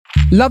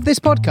Love this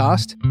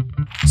podcast?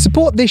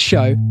 Support this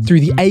show through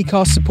the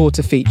Acast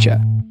supporter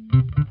feature.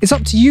 It's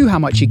up to you how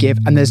much you give,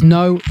 and there's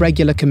no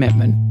regular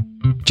commitment.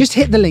 Just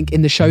hit the link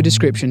in the show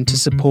description to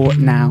support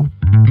now.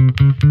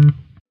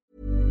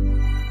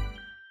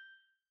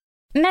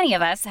 Many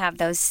of us have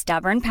those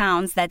stubborn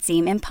pounds that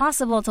seem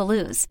impossible to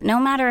lose, no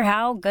matter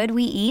how good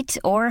we eat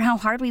or how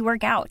hard we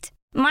work out.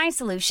 My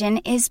solution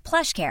is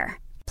PlushCare.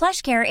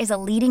 PlushCare is a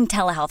leading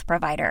telehealth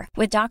provider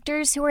with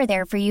doctors who are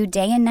there for you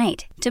day and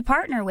night to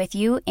partner with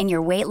you in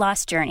your weight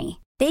loss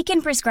journey. They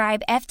can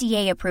prescribe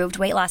FDA-approved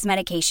weight loss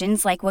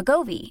medications like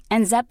Wegovy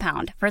and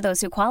Zepbound for those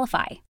who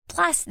qualify.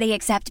 Plus, they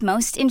accept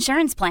most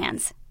insurance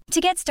plans.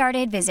 To get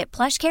started, visit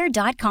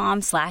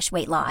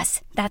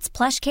plushcare.com/weightloss. That's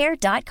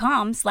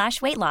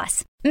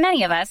plushcare.com/weightloss.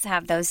 Many of us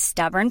have those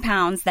stubborn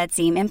pounds that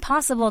seem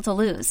impossible to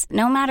lose,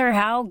 no matter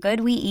how good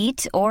we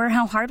eat or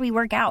how hard we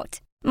work out.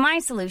 My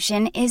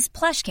solution is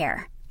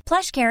PlushCare.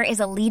 PlushCare is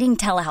a leading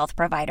telehealth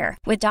provider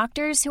with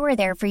doctors who are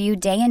there for you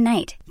day and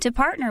night to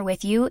partner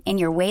with you in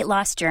your weight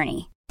loss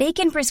journey. They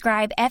can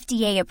prescribe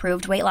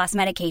FDA-approved weight loss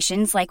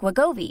medications like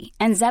Wegovy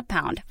and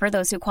Zepbound for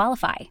those who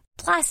qualify.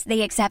 Plus,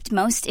 they accept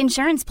most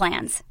insurance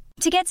plans.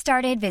 To get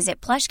started, visit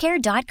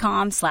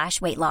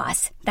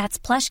plushcare.com/weightloss. That's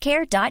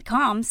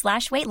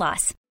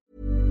plushcare.com/weightloss.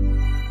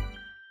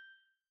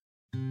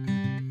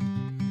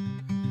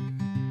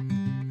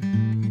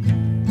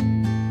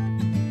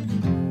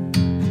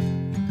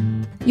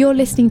 You're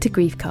listening to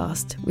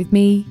Griefcast with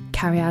me,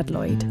 Cariad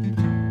Lloyd.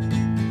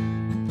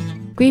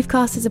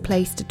 Griefcast is a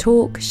place to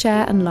talk,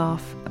 share and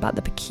laugh about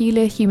the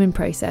peculiar human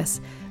process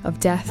of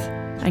death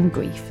and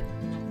grief.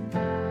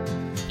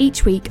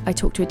 Each week I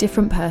talk to a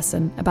different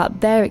person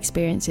about their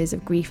experiences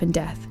of grief and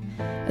death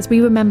as we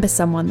remember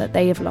someone that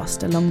they have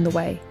lost along the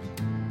way,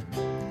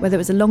 whether it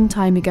was a long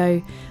time ago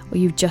or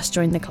you've just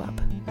joined the club.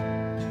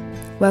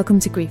 Welcome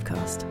to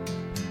Griefcast.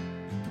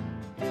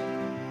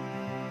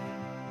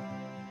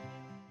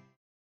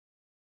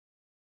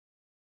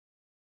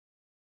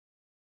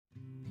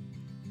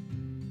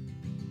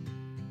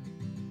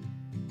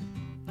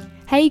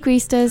 Hey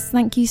Griefsters,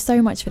 thank you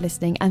so much for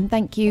listening, and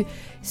thank you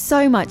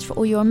so much for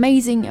all your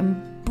amazing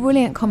and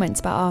brilliant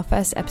comments about our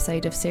first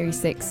episode of Series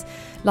 6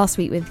 last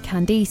week with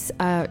Candice.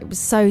 It was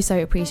so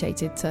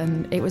appreciated,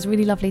 and it was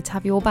really lovely to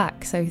have you all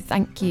back, so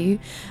thank you.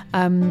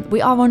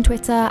 We are on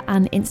Twitter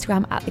and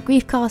Instagram at The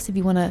Griefcast if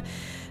you want to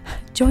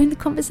join the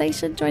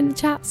conversation, join the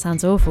chat.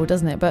 Sounds awful,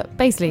 doesn't it? But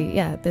basically,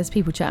 yeah, there's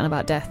people chatting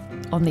about death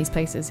on these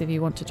places. If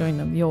you want to join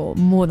them, you're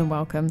more than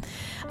welcome.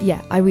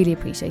 Yeah, I really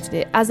appreciated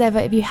it. As ever,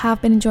 if you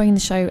have been enjoying the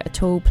show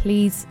at all,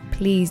 please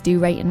do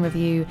rate and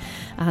review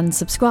and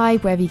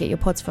subscribe wherever you get your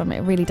pods from.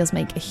 It really does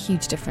make a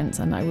huge difference,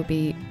 and I would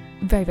be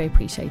very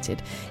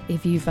appreciated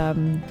if you've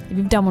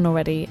done one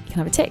already. You can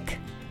have a tick.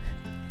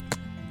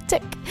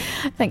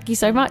 Thank you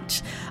so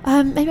much.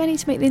 Maybe I need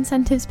to make the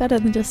incentives better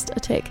than just a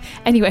tick.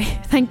 Anyway,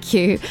 thank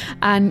you.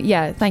 And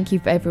yeah, thank you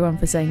for everyone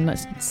for saying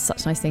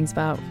such nice things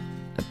about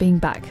being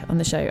back on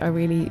the show. I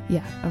really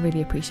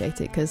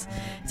appreciate it, because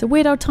it's a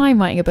weird old time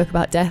writing a book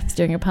about death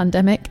during a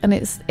pandemic, and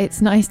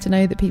it's nice to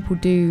know that people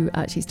do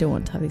actually still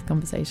want to have these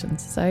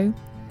conversations. So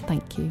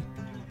thank you.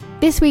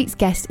 This week's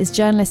guest is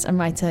journalist and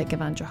writer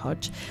Gavandra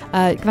Hodge.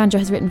 Gavandra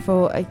has written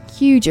for a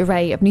huge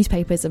array of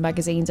newspapers and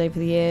magazines over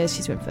the years.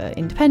 She's written for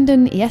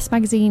Independent, ES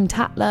Magazine,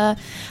 Tatler,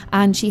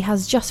 and she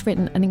has just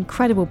written an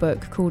incredible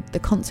book called The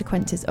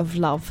Consequences of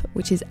Love,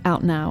 which is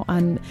out now.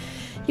 And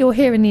you'll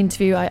hear in the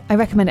interview, I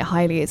recommend it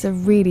highly. It's a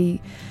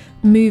really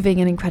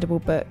moving and incredible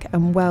book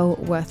and well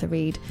worth a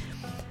read.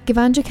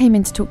 Gavandra came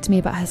in to talk to me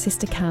about her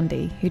sister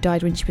Candy, who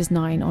died when she was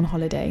 9 on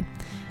holiday.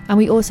 And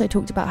we also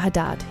talked about her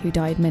dad, who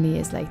died many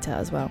years later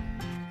as well.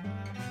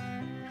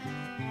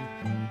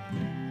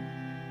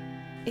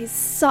 It's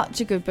such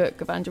a good book,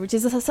 Gavandra, which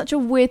is such a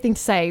weird thing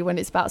to say when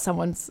it's about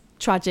someone's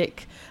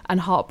tragic and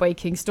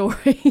heartbreaking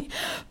story.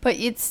 But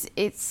it's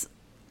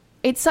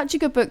such a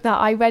good book that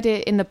I read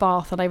it in the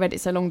bath, and I read it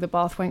so long the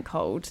bath went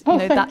cold.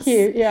 Thank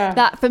you. Yeah.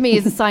 That for me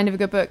is a sign of a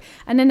good book.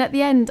 And then at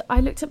the end,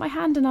 I looked at my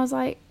hand and I was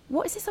like,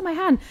 what is this on my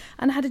hand?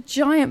 And I had a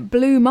giant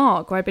blue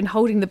mark where I'd been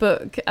holding the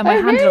book, and my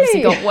hand had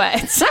obviously got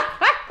wet.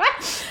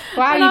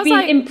 Wow, you've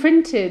been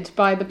imprinted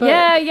by the book.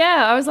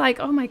 Yeah. I was like,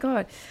 oh my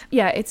God.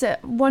 Yeah, it's a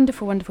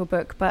wonderful, wonderful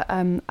book. But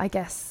I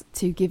guess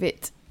to give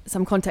it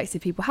some context,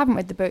 if people haven't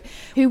read the book,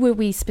 who were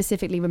we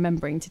specifically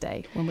remembering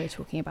today when we're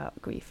talking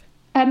about grief?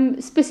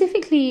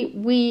 Specifically,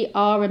 we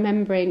are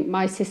remembering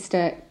my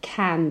sister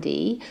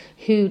Candy,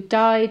 who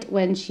died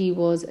when she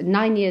was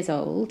 9 years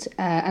old,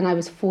 and I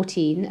was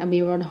 14, and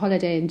we were on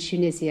holiday in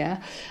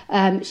Tunisia.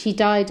 She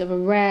died of a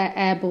rare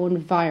airborne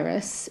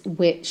virus,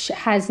 which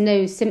has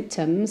no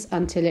symptoms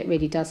until it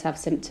really does have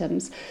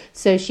symptoms.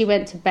 So she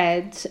went to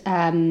bed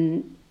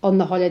on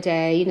the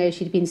holiday.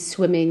 She'd been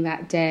swimming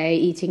that day,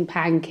 eating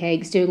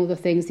pancakes, doing all the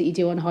things that you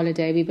do on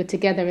holiday. We were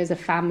together as a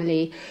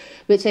family,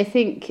 which I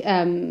think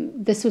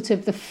the sort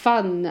of the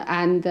fun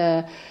and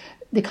the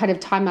kind of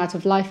time out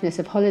of lifeness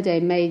of holiday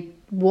made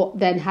what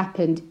then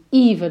happened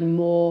even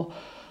more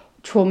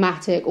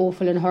traumatic,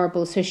 awful and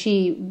horrible. So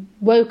she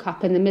woke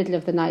up in the middle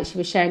of the night. She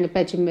was sharing a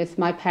bedroom with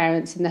my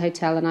parents in the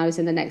hotel, and I was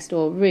in the next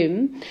door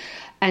room.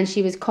 And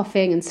she was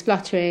coughing and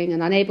spluttering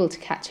and unable to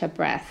catch her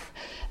breath.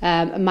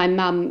 And my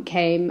mum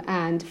came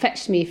and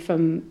fetched me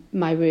from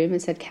my room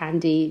and said,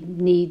 Candy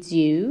needs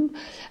you.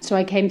 So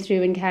I came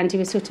through and Candy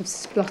was sort of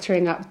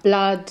spluttering up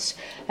blood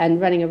and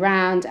running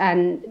around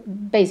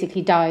and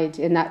basically died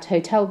in that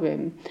hotel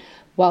room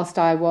whilst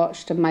I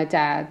watched and my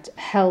dad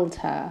held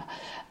her.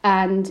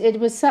 And it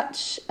was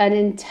such an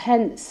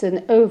intense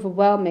and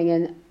overwhelming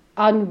and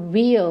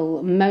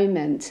unreal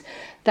moment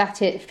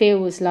that it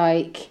feels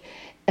like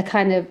a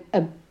kind of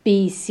a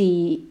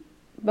BC,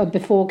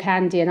 before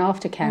Candy and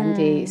after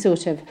Candy,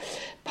 sort of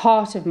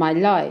part of my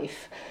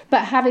life.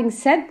 But having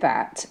said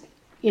that,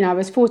 I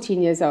was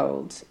 14 years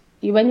old.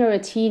 When you're a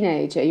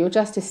teenager, you're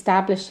just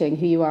establishing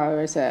who you are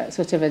as a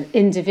sort of an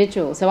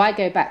individual. So I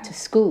go back to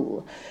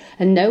school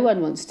and no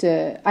one wants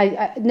to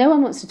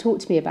talk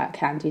to me about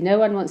Candy. No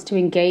one wants to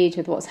engage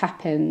with what's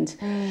happened.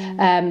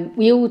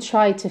 We all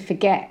try to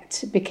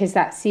forget because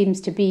that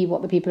seems to be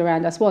what the people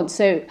around us want.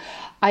 So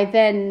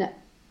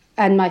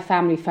and my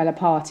family fell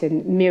apart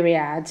in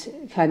myriad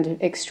kind of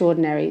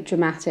extraordinary,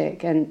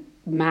 dramatic and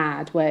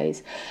mad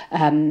ways.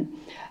 So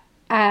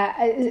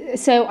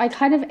I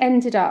kind of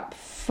ended up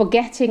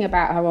forgetting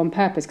about her on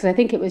purpose because I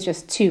think it was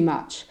just too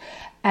much.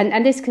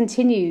 And this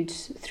continued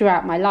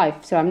throughout my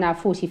life. So I'm now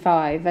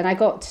 45 and I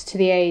got to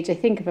the age, I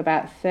think, of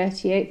about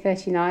 38,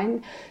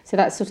 39. So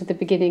that's sort of the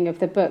beginning of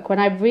the book when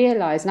I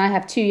realised, and I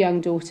have two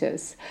young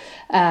daughters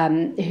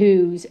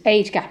whose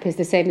age gap is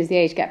the same as the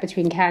age gap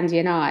between Candy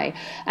and I.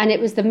 And it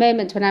was the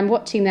moment when I'm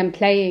watching them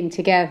playing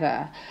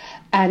together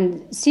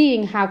and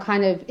seeing how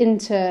kind of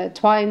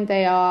intertwined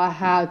they are,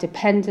 how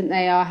dependent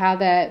they are, how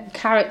their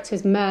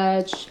characters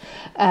merge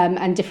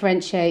and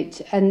differentiate.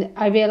 And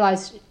I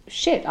realised,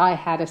 shit, I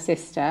had a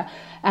sister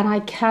and I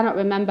cannot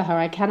remember her.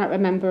 I cannot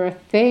remember a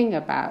thing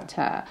about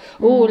her.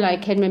 All I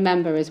can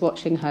remember is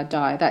watching her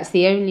die. That's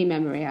the only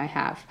memory I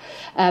have.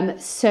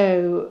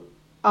 So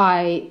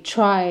I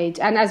tried,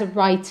 and as a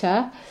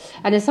writer,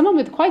 and as someone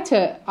with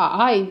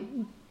I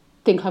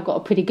think I've got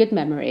a pretty good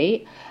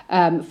memory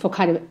for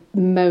kind of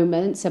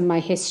moments and my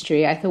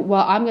history. I thought,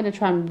 well, I'm going to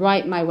try and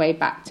write my way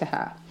back to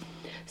her.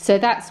 So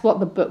that's what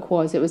the book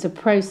was. It was a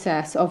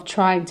process of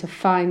trying to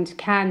find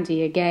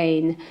Candy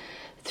again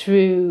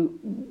through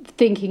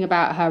thinking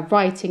about her,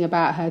 writing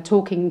about her,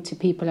 talking to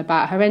people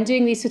about her, and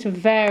doing these sort of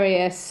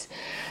various...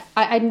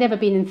 I'd never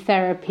been in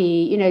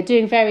therapy,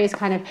 doing various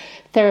kind of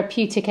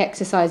therapeutic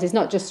exercises,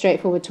 not just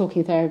straightforward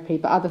talking therapy,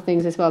 but other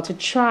things as well, to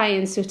try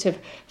and sort of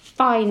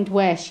find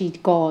where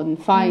she'd gone,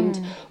 find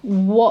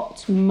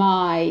what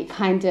my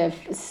kind of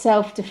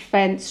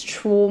self-defense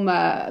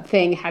trauma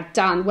thing had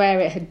done, where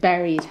it had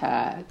buried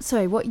her.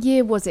 Sorry, what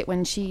year was it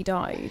when she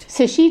died?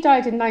 So she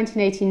died in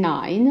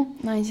 1989.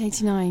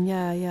 1989,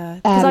 yeah.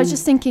 Because I was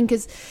just thinking,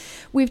 because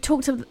we've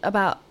talked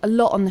about a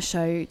lot on the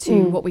show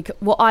to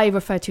what I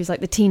refer to as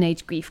like the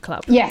Teenage Grief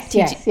Club. Yes.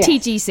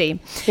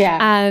 TGC. Yeah.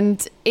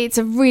 And it's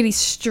a really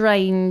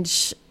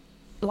strange,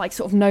 like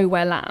sort of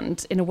nowhere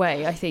land in a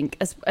way, I think,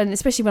 and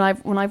especially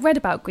when I've read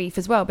about grief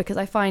as well, because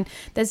I find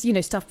there's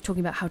stuff talking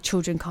about how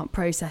children can't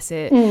process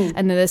it, and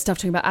then there's stuff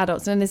talking about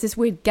adults, and there's this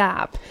weird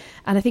gap.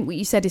 And I think what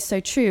you said is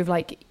so true of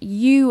like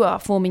you are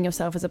forming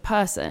yourself as a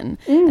person,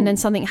 and then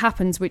something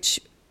happens which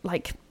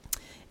like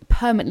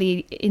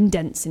permanently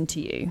indents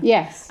into you.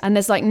 Yes. And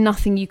there's like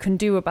nothing you can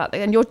do about it.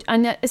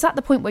 And it's at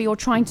the point where you're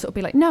trying to sort of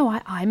be like, no,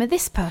 I'm a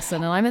this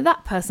person and I'm a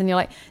that person. You're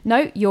like,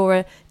 no,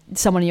 you're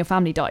someone in your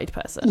family died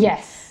person.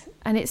 Yes.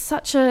 And it's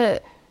such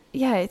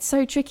it's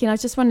so tricky. And I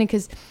was just wondering,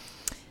 because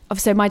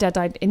obviously my dad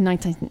died in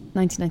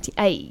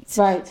 1998.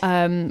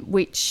 Right.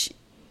 Which,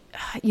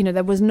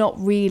 there was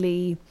not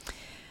really...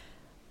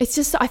 It's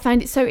just, I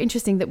find it so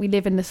interesting that we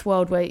live in this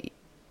world where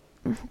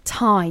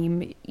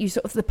time,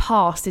 the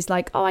past is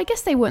like, oh, I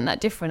guess they weren't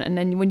that different. And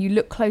then when you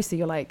look closer,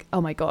 you're like,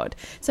 oh my God.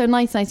 So in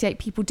 1998,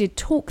 people did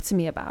talk to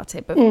me about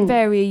it, but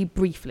very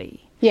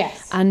briefly.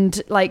 Yes.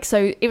 And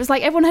so it was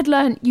like everyone had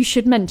learned you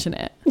should mention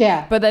it.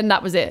 Yeah. But then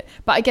that was it.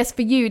 But I guess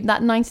for you,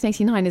 that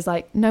 1989 is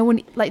like no one,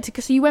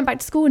 so you went back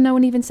to school and no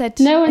one even said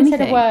No one anything.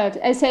 said a word.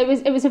 And so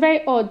it was a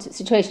very odd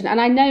situation.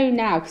 And I know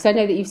now, because I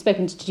know that you've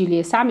spoken to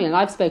Julia Samuel,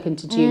 I've spoken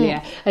to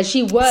Julia, and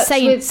she works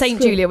with...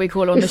 Saint Julia, we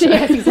call her on the show.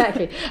 Yes,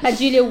 exactly. And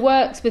Julia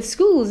works with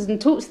schools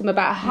and talks to them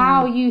about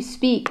how you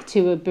speak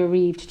to a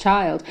bereaved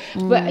child.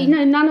 But,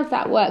 none of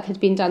that work had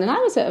been done. And I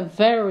was at a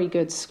very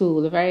good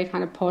school, a very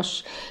kind of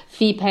posh,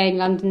 fee-paying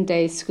London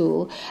day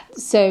school.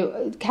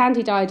 So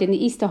Candy died in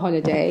the Easter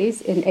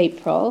holidays in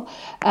April.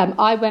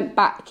 I went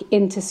back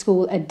into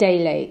school a day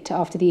late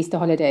after the Easter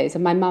holidays,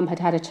 and my mum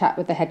had a chat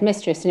with the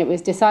headmistress, and it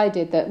was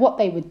decided that what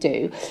they would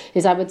do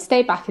is I would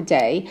stay back a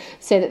day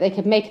so that they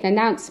could make an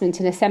announcement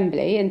in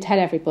assembly and tell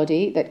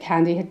everybody that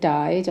Candy had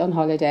died on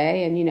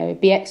holiday and,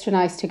 be extra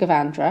nice to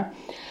Gavandra.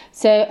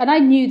 So, and I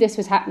knew this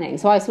was happening.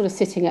 So I was sort of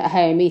sitting at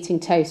home, eating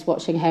toast,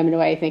 watching Home and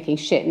Away, thinking,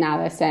 shit, now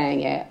they're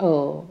saying it.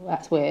 Oh,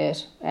 that's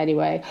weird.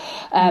 Anyway,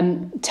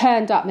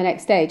 turned up the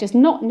next day, just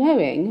not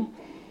knowing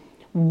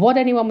what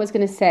anyone was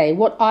going to say,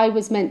 what I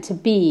was meant to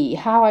be,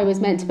 how I was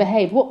meant to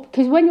behave.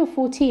 Because when you're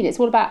 14, it's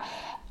all about,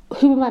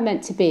 who am I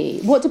meant to be?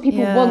 What do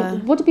people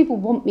want? What do people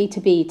want me to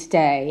be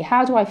today?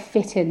 How do I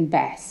fit in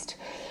best?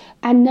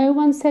 And no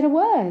one said a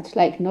word,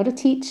 like not a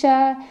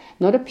teacher,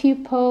 not a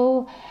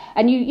pupil.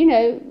 And you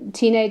know,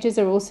 teenagers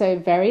are also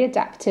very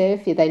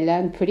adaptive. They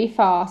learn pretty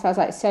fast. I was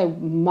like, so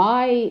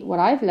what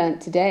I've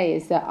learned today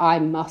is that I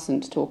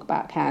mustn't talk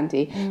about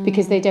Candy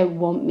because they don't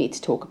want me to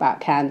talk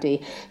about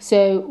Candy.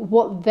 So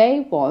what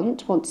they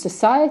want, what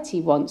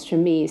society wants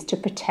from me, is to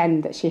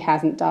pretend that she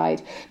hasn't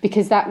died,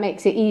 because that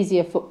makes it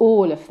easier for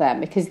all of them,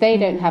 because they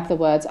don't have the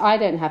words, I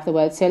don't have the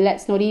words. So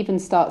let's not even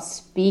start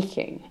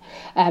speaking.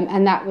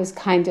 And that was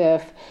kind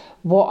of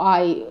what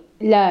I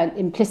learned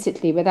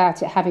implicitly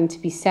without it having to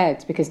be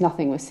said, because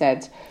nothing was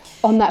said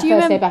on that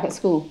first day back at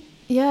school.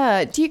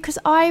 Yeah, because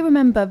I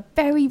remember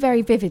very,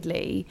 very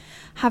vividly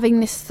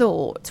having this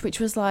thought, which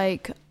was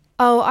like,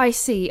 oh, I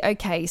see.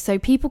 Okay, so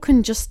people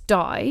can just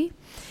die.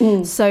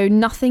 So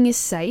nothing is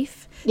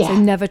safe. Yeah. So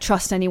never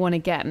trust anyone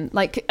again.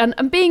 Like,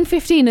 and being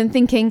 15 and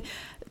thinking,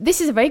 this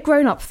is a very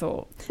grown-up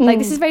thought. Like,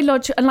 this is very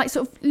logical, and like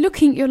sort of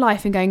looking at your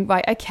life and going,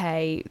 right,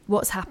 okay,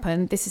 what's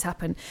happened? This has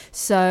happened.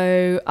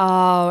 So,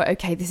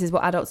 okay, this is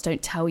what adults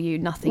don't tell you.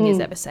 Nothing is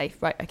ever safe.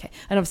 Right, okay.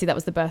 And obviously that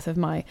was the birth of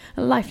my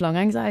lifelong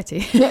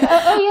anxiety.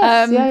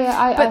 Yes.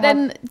 But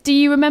then do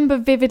you remember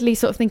vividly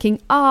sort of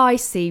thinking, I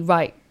see,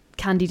 right,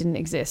 Candy didn't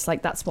exist.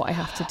 Like, that's what I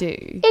have to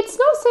do. It's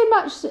not so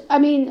much, I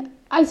mean,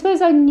 I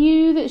suppose I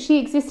knew that she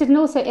existed, and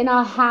also in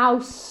our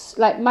house,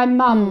 like my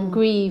mum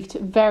grieved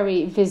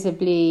very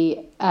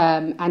visibly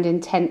and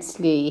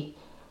intensely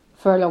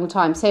for a long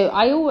time. So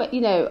I always,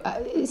 you know,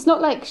 it's not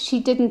like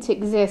she didn't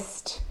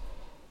exist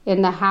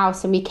in the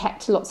house and we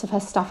kept lots of her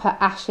stuff. Her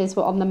ashes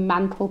were on the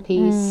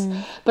mantelpiece.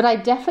 But I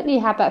definitely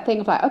had that thing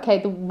of like, okay,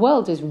 the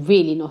world is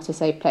really not a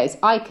safe place.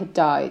 I could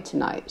die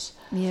tonight.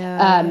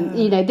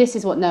 You know, this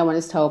is what no one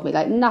has told me.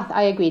 Like,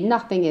 I agree,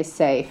 nothing is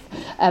safe.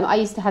 I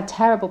used to have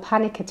terrible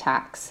panic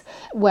attacks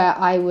where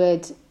I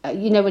would,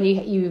 you know, when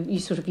you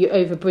sort of, you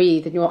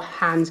overbreathe and your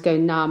hands go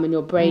numb and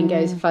your brain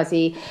goes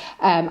fuzzy.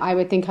 I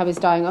would think I was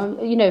dying.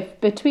 You know,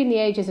 between the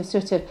ages of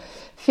sort of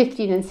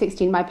 15 and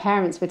 16, my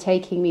parents were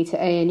taking me to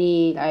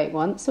A&E like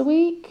once a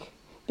week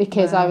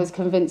because I was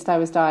convinced I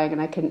was dying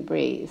and I couldn't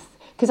breathe.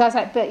 Because I was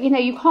like, but, you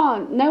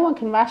know, no one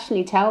can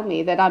rationally tell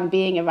me that I'm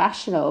being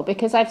irrational,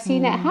 because I've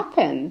seen it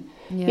happen.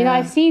 Yeah. You know,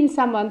 I've seen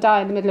someone die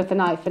in the middle of the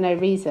night for no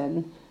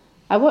reason.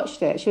 I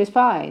watched it. She was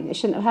fine. It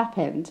shouldn't have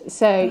happened.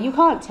 So you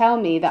can't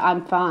tell me that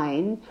I'm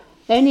fine.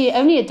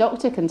 Only a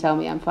doctor can tell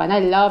me I'm fine. I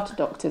loved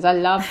doctors. I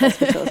loved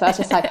hospitals. I was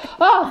just like,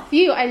 oh,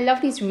 phew, I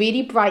love these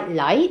really bright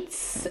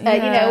lights. You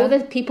know, all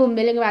the people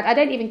milling around. I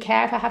don't even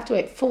care if I have to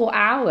wait 4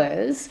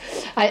 hours.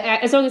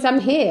 As long as I'm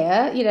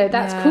here, you know,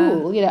 that's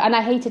cool. You know, and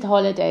I hated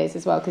holidays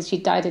as well, because she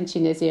died in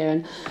Tunisia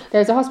and there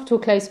was a hospital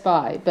close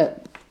by,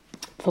 but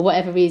for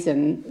whatever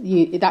reason,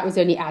 that was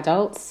only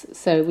adults.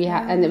 So we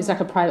had, and it was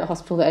like a private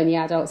hospital that only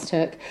adults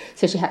took.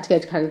 So she had to go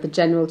to kind of the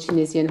general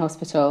Tunisian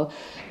hospital,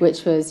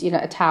 which was, you know,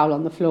 a towel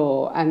on the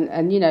floor.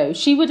 And you know,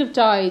 she would have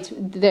died.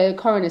 The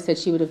coroner said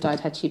she would have died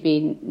had she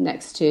been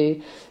next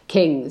to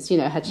King's, you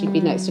know, had she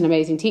been next to an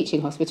amazing teaching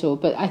hospital.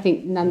 But I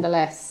think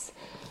nonetheless,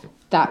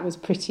 that was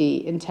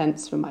pretty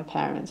intense for my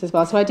parents as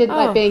well. So I didn't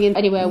like being in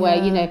anywhere where,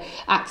 you know,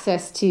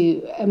 access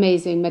to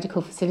amazing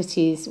medical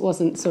facilities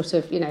wasn't sort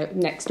of, you know,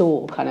 next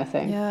door kind of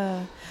thing.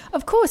 Yeah,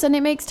 of course. And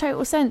it makes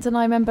total sense. And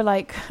I remember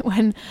like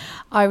when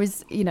I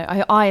was, you know,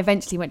 I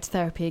eventually went to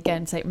therapy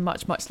again, so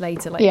much, much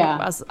later, like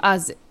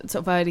as sort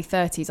of early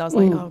 30s, I was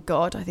like, oh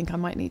God, I think I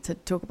might need to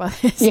talk about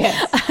this.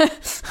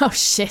 Yes. Oh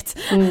shit.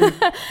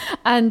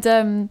 And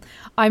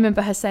I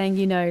remember her saying,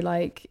 you know,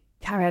 like,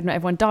 Carrie, not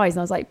everyone dies.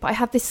 And I was like, but I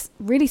have this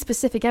really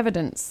specific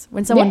evidence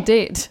when someone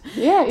did.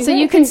 Yeah, exactly. So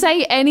you can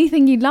say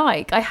anything you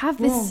like. I have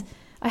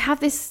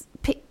this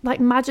like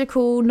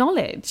magical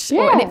knowledge.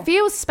 And it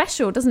feels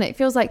special, doesn't it? It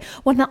feels like,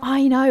 well, no,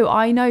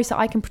 I know, so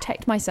I can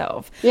protect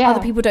myself.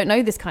 Other people don't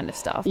know this kind of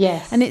stuff.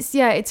 Yes. And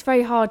it's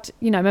very hard.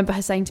 You know, I remember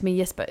her saying to me,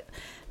 yes, but,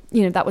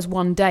 you know, that was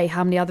one day.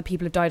 How many other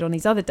people have died on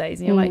these other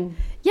days? And you're like,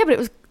 yeah, but it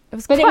was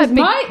my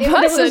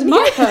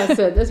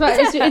person. As well.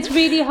 It's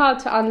really hard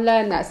to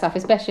unlearn that stuff,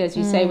 especially as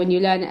you say, when you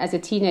learn it as a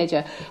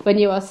teenager. When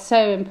you are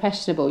so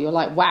impressionable, you're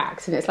like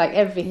wax, and it's like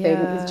everything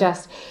is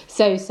just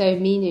so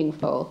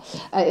meaningful.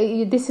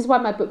 This is why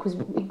my book was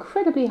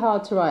incredibly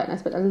hard to write, and I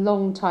spent a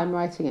long time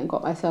writing it and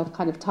got myself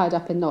kind of tied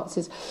up in knots,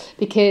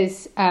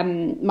 because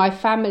my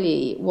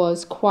family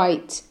was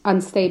quite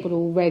unstable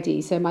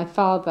already. So my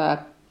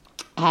father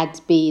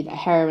had been a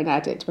heroin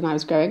addict when I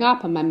was growing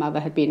up, and my mother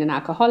had been an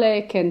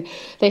alcoholic, and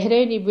they had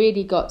only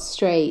really got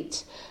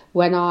straight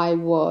when I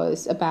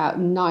was about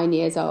 9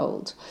 years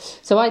old.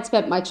 So I'd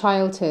spent my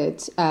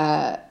childhood,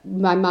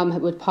 my mum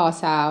would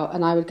pass out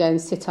and I would go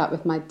and sit up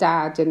with my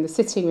dad in the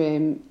sitting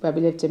room where we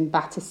lived in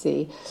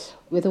Battersea,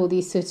 with all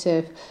these sort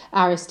of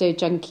aristo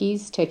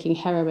junkies taking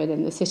heroin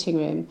in the sitting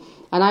room.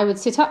 And I would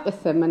sit up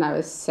with them when I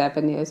was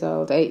 7 years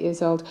old, 8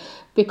 years old,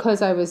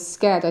 because I was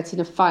scared. I'd seen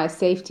a fire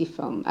safety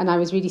film, and I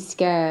was really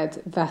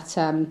scared that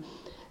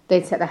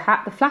they'd set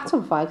the flat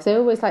on fire because they were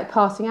always like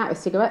passing out with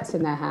cigarettes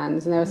in their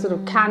hands, and there were sort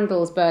of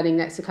candles burning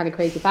next to kind of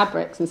crazy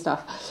fabrics and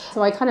stuff.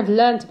 So I kind of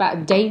learned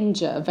about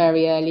danger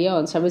very early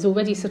on. So I was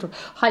already sort of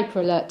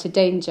hyper alert to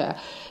danger.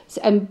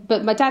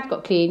 But my dad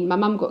got clean, my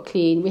mum got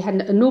clean. We had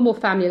a normal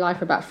family life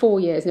for about 4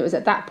 years, and it was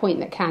at that point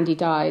that Candy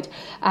died,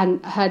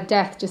 and her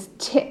death just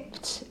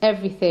tipped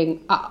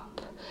everything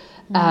up.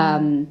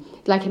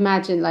 Like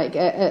imagine like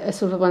a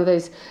sort of one of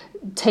those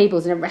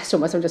tables in a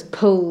restaurant where someone just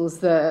pulls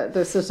the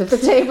sort of the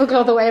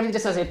tablecloth away, everything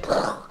just does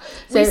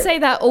so we say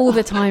that all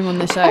the time on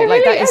the show. Oh,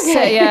 like really? that is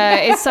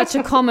Okay. it's such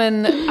a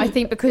common, I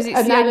think, because it's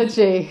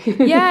analogy.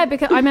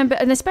 Because I remember,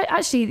 and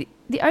actually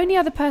the only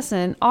other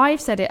person I've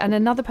said it and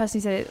another person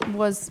who said it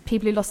was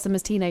people who lost them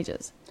as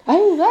teenagers.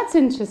 Oh, that's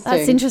interesting.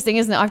 That's interesting,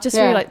 isn't it? I've just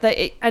realised that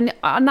and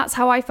that's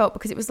how I felt,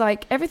 because it was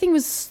like everything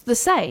was the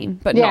same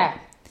but not.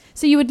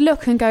 So you would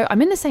look and go,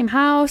 I'm in the same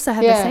house, I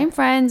have the same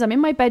friends, I'm in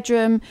my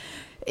bedroom.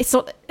 It's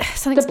not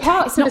something. The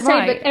parts are the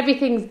same, but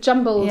everything's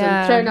jumbled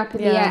and thrown up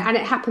in the air, and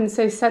it happens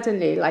so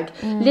suddenly. Like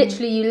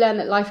literally, you learn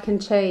that life can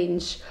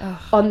change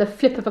on the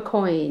flip of a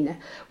coin,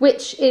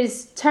 which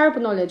is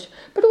terrible knowledge,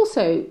 but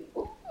also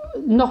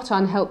not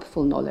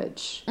unhelpful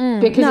knowledge,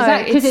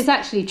 because it's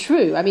actually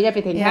true. I mean,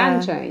 everything can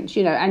change,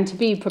 and to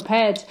be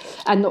prepared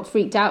and not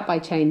freaked out by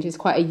change is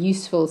quite a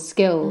useful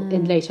skill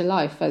in later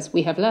life, as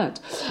we have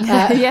learnt.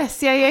 Yes,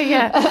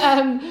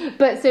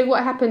 But so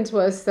what happened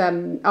was,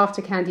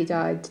 after Candy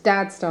died,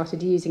 Dad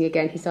started using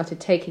again. He started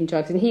taking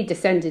drugs, and he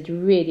descended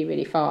really,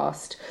 really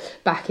fast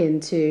back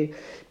into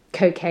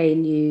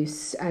cocaine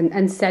use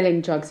and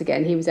selling drugs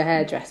again. He was a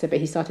hairdresser, but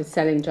he started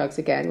selling drugs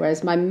again.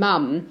 Whereas my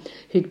mum,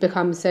 who'd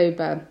become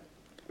sober,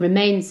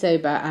 remained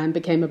sober and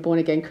became a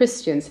born-again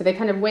Christian. So they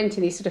kind of went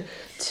in these sort of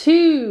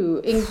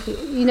two,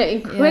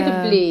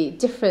 incredibly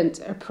different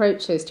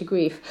approaches to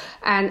grief.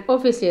 And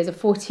obviously, as a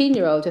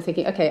 14-year-old, you're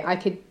thinking, okay, I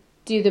could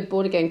do the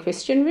born-again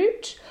Christian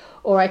route,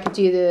 or I could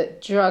do the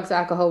drugs,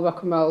 alcohol,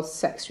 rock and roll,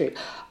 sex route.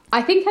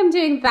 I think I'm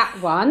doing that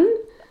one,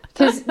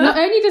 because not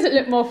only does it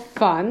look more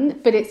fun,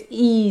 but it's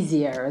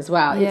easier as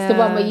well. It's the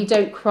one where you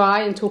don't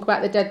cry and talk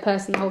about the dead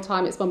person the whole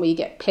time. It's one where you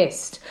get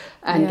pissed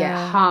and get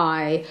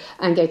high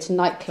and go to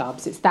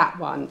nightclubs. It's that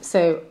one.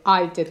 So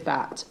I did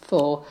that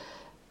for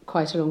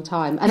quite a long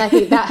time, and I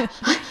think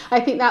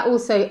that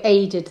also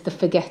aided the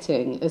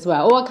forgetting as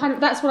well. Or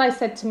that's what I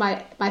said to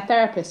my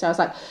therapist. I was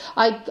like,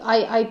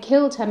 I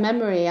killed her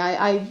memory.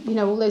 I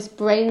all those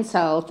brain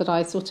cells that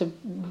I sort of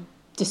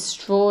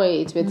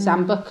destroyed with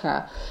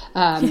Sambuca.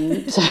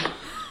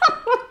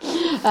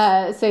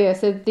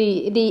 So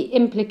the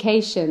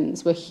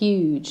implications were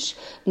huge,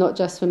 not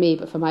just for me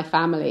but for my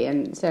family,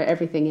 and so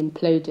everything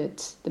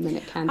imploded the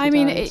minute Candy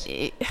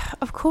died.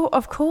 Of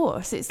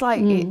course, it's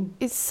like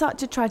it's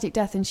such a tragic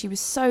death, and she was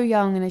so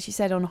young, and as you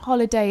said, on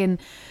holiday, and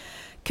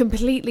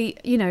completely,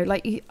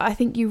 I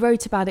think you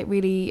wrote about it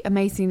really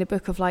amazingly in the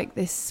book, of like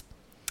this,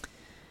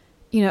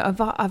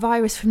 a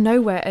virus from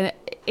nowhere, and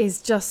it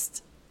is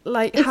just.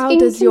 Like, it's how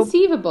does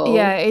inconceivable.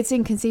 It's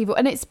inconceivable,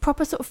 and it's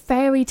proper sort of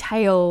fairy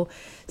tale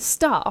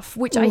stuff,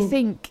 which I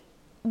think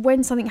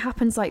when something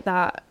happens like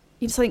that,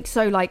 something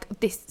so like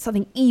this,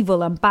 something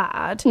evil and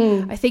bad,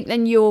 I think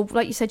then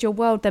like you said, your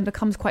world then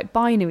becomes quite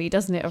binary,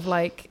 doesn't it? Of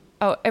like,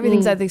 oh,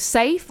 everything's either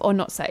safe or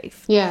not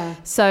safe. Yeah.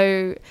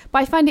 So, but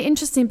I find it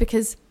interesting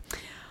because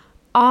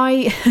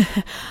I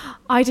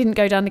didn't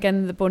go down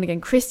again the born again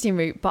Christian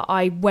route, but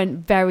I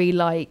went very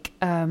like.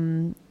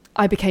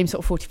 I became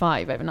sort of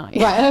 45 overnight.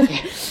 Right,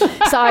 okay.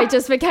 So I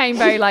just became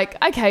very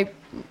like, okay,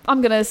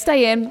 I'm going to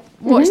stay in,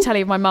 watch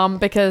telly with my mum,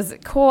 because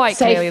quite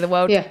clearly the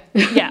world... Yeah,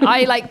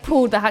 I like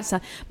pulled the hatch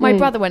down. My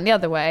brother went the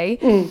other way,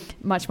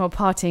 much more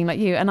partying like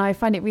you. And I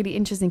find it really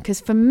interesting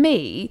because for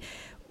me,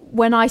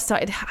 when I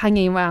started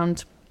hanging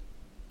around...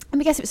 I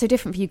guess it was so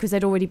different for you because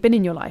they'd already been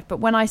in your life. But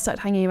when I started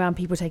hanging around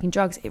people taking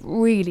drugs, it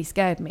really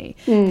scared me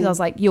because I was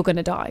like, you're going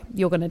to die.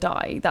 You're going to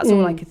die. That's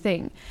all I could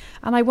think.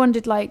 And I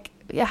wondered, like,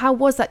 how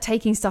was that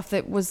taking stuff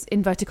that was,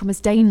 inverted commas,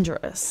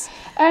 dangerous?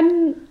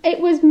 It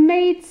was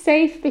made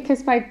safe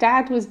because my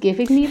dad was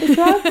giving me the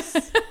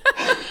drugs.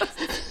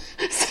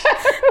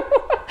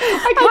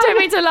 I don't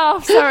mean to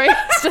laugh, sorry.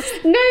 It's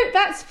just, no,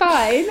 that's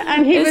fine.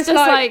 And he was just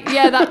like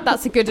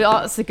that's a good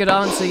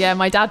answer. Yeah,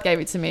 my dad gave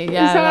it to me.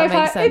 Yeah, so that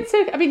makes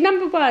sense. I mean,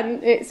 number one,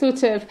 it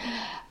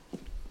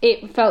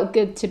felt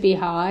good to be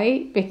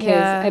high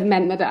because it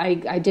meant that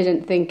I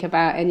didn't think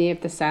about any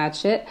of the sad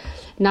shit.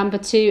 Number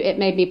two, it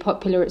made me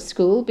popular at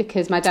school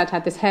because my dad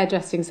had this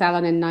hairdressing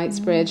salon in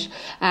Knightsbridge,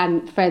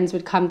 and friends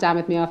would come down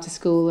with me after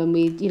school, and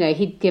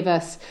he'd give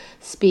us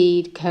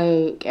speed,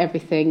 coke,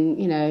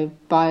 everything,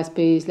 buy us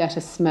booze, let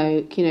us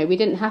smoke. We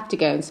didn't have to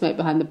go and smoke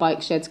behind the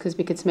bike sheds because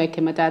we could smoke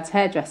in my dad's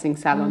hairdressing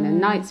salon in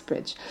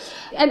Knightsbridge.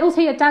 And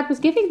also, dad was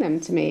giving them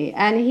to me,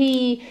 and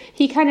he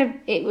kind of,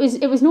 it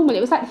was normal.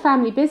 It was like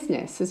family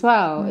business as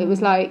well. It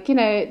was like,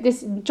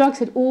 drugs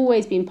had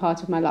always been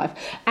part of my life.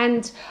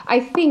 And I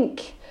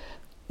think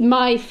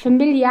my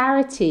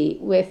familiarity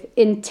with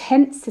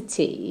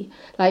intensity,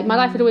 like my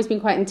life had always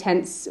been quite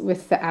intense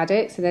with the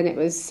addicts, and then it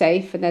was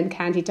safe, and then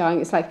Candy dying,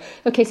 it's like,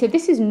 okay, so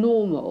this is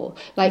normal.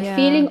 Like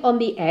feeling on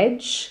the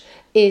edge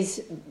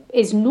is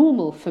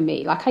normal for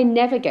me. Like I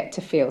never get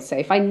to feel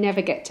safe. I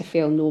never get to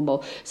feel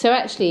normal. So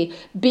actually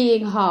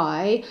being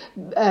high,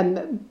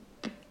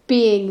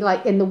 being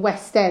like in the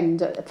West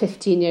End at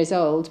 15 years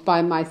old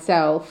by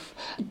myself,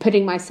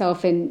 putting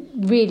myself in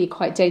really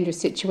quite dangerous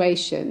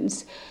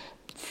situations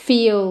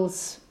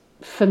feels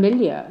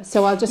familiar.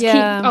 So I'll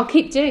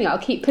keep doing it. I'll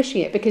keep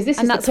pushing it, because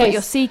that's the place, what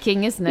you're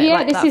seeking, isn't it? Yeah,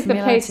 like this is the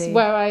place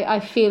where I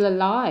feel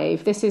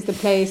alive. This is the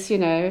place, you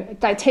know,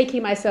 like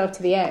taking myself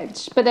to the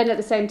edge. But then at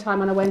the same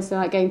time on a Wednesday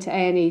night going to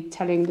A&E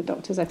telling the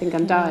doctors I think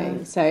I'm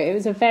dying. So it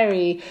was a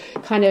very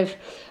kind of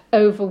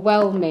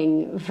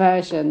overwhelming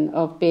version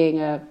of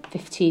being a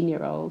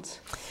 15-year-old.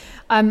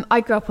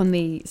 I grew up on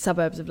the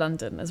suburbs of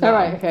London as well. Oh,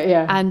 right, okay,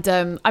 yeah. And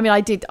I mean,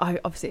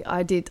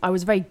 I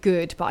was very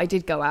good, but I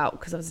did go out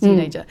because I was a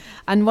teenager.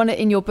 And one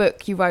in your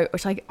book you wrote,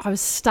 which I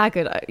was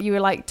staggered. You were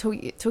like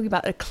talking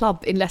about a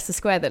club in Leicester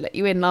Square that let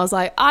you in. And I was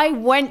like, I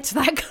went to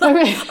that club.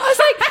 I was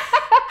like,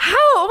 how?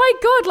 Oh my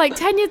God, like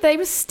 10 years, they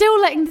were still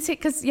letting the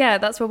because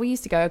that's where we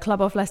used to go, a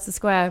club off Leicester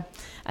Square.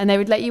 And they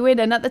would let you in.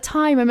 And at the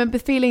time, I remember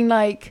feeling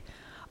like,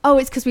 oh,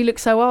 it's because we look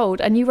so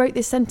old. And you wrote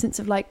this sentence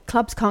of like,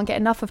 clubs can't get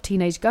enough of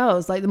teenage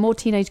girls. Like the more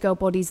teenage girl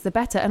bodies, the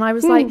better. And I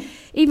was like,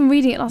 even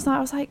reading it last night, I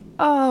was like,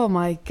 oh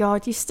my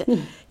God,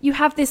 you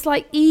have this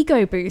like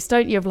ego boost,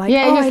 don't you? Of like,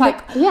 I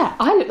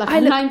look like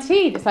I'm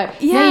 19. It's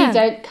like, no, you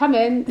don't, come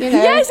in, you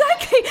know. Yeah,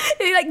 exactly.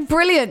 Like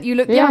brilliant. You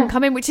look young,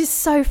 come in, which is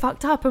so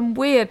fucked up and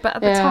weird. But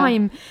at the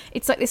time,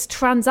 it's like this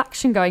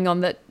transaction going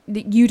on that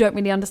you don't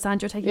really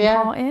understand you're taking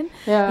part in.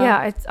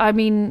 I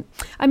mean,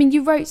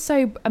 you wrote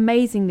so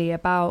amazingly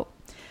about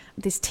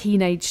this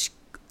teenage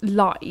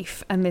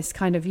life and this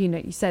kind of, you know,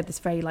 you said this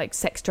very like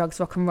sex, drugs,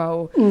 rock and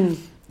roll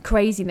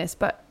craziness,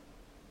 but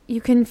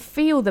you can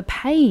feel the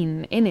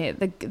pain in it,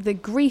 the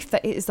grief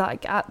that is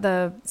like at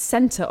the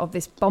center of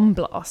this bomb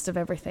blast of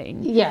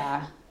everything.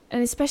 Yeah.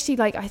 And especially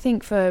like, I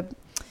think for,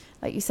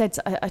 like you said,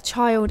 a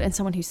child and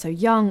someone who's so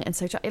young and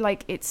so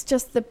like, it's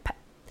just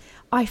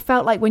I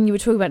felt like when you were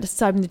talking about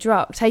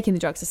taking the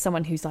drugs as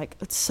someone who's like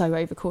so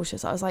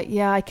overcautious, I was like,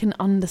 yeah, I can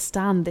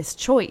understand this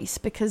choice,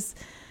 because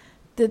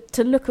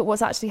to look at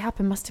what's actually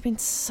happened must have been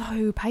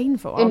so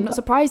painful. I'm not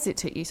surprised it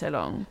took you so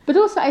long. But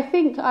also, I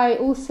think I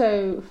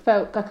also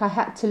felt like I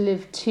had to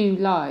live two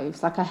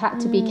lives. Like I had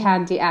to be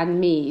Candy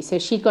and me. So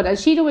she'd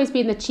always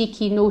been the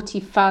cheeky, naughty,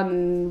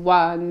 fun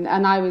one,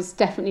 and I was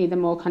definitely the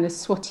more kind of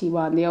swatty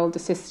one, the older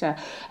sister.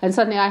 And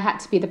suddenly I had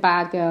to be the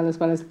bad girl as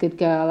well as the good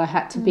girl. I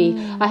had to be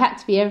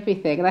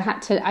everything, and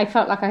I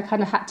felt like I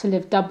kind of had to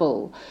live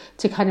double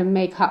to kind of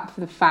make up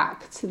for the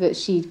fact that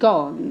she'd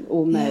gone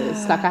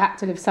almost. Like I had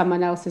to live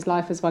someone else's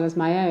life as well as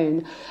my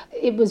own.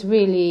 It was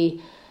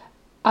really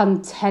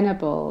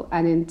untenable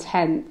and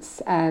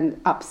intense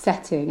and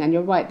upsetting, and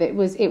you're right that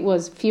it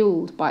was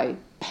fueled by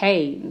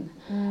pain,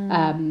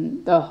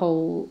 the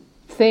whole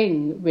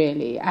thing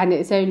really. And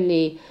it's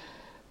only,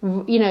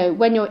 you know,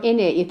 when you're in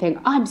it you think,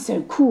 I'm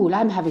so cool,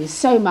 I'm having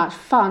so much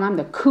fun, I'm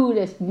the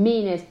coolest,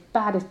 meanest,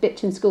 baddest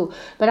bitch in school,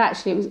 but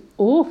actually it was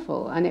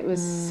awful, and it was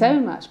so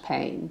much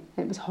pain.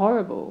 It was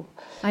horrible.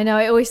 I know,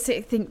 I always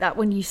think that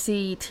when you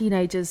see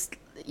teenagers,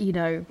 you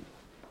know,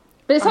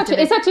 but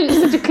it's such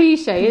a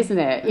cliche, isn't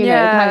it? You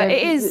know, kind of,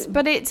 it is.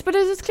 But it's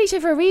a cliche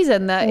for a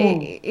reason. That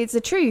it's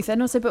the truth.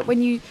 And also, but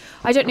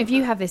I don't know if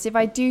you have this. If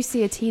I do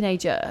see a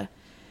teenager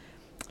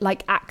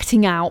like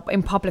acting out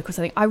in public or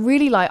something, I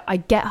really I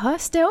get her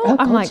still. Oh,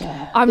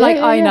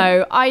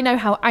 I know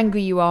how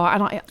angry you are,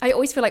 and I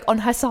always feel like on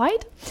her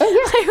side. Oh,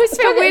 yeah. I always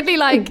feel weirdly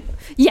like,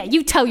 yeah,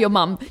 you tell your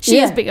mum she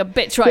is being a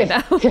bitch right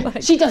now.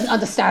 Like, she doesn't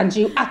understand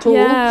you at all.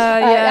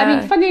 I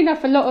mean, funny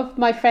enough, a lot of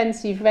my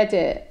friends who've read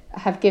it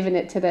have given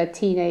it to their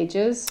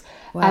teenagers.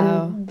 Wow.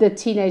 And the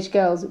teenage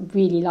girls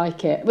really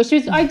like it, which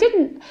was I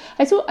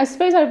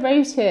suppose I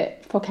wrote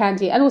it for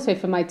Candy and also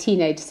for my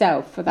teenage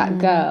self, for that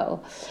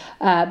girl,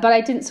 but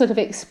I didn't sort of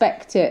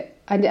expect it.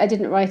 I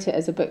didn't write it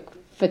as a book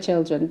for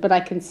children, but I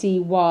can see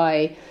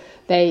why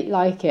they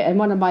like it. And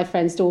one of my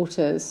friend's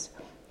daughters,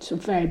 she's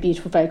very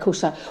beautiful, very cool,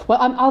 she's like, well,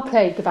 I'll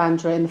play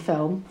Gavandra in the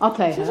film, I'll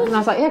play her. And I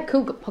was like, yeah,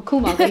 cool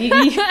Margaret,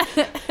 you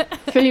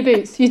fill your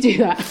boots, you do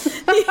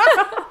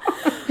that.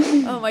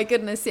 Oh my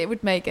goodness, it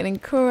would make an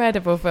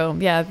incredible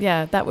film.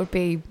 Yeah, that would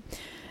be.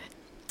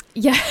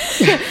 Yeah,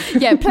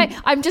 play.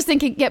 I'm just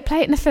thinking,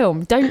 play it in a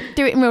film. Don't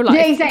do it in real life.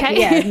 Yeah,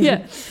 exactly. Okay?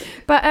 Yeah.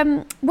 But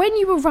when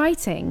you were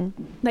writing,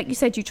 like you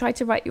said, you tried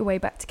to write your way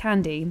back to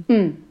Candy.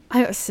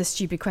 I know it's a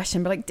stupid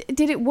question, but like,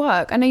 did it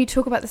work? I know you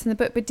talk about this in the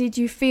book, but did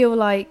you feel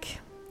like?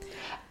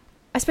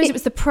 I suppose it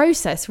was the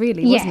process,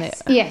 really, wasn't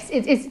it? Yes,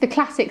 it's the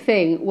classic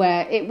thing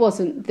where it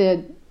wasn't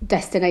the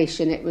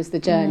destination, it was the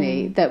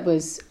journey that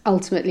was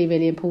ultimately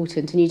really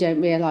important, and you don't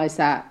realise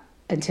that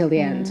until the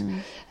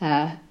end.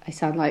 I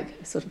sound like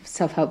a sort of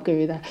self-help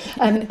guru there,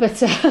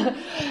 but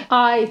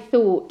I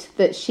thought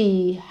that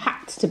she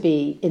had to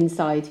be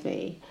inside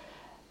me,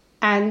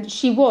 And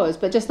she was,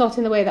 but just not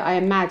in the way that I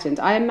imagined.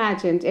 I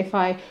imagined if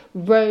I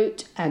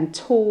wrote and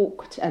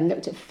talked and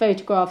looked at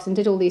photographs and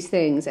did all these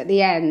things, at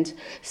the end,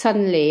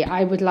 suddenly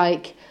I would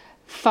like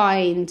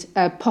find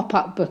a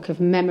pop-up book of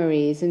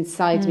memories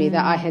inside me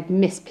that I had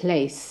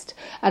misplaced.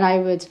 And I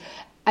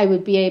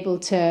would be able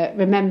to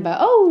remember,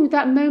 oh,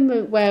 that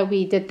moment where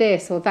we did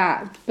this or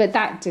that. But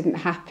that didn't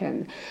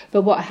happen.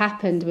 But what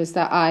happened was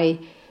that I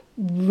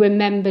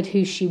remembered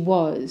who she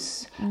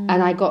was, and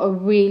I got a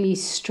really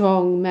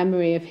strong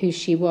memory of who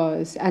she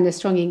was and a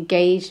strong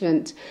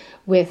engagement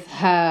with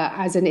her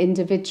as an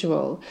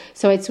individual.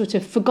 So I'd sort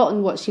of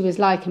forgotten what she was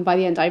like, and by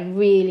the end I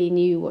really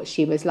knew what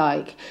she was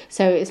like.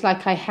 So it's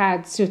like I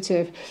had sort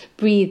of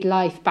breathed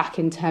life back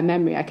into her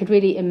memory. I could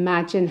really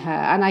imagine her,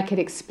 and I could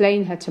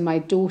explain her to my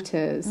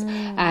daughters,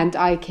 and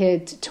I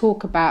could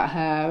talk about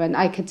her, and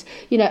I could,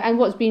 and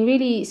what's been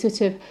really sort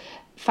of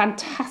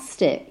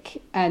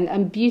fantastic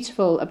and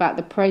beautiful about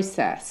the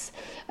process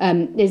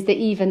is that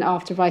even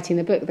after writing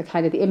the book,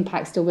 the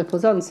impact still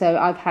ripples on. So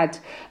I've had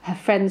her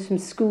friends from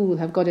school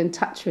have got in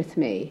touch with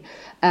me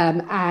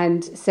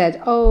and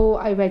said, oh,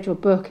 I read your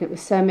book and it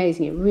was so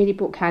amazing. It really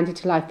brought Candy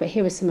to life. But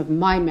here are some of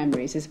my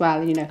memories as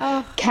well.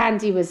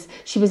 Candy was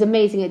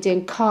amazing at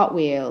doing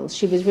cartwheels.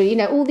 She was really,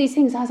 all these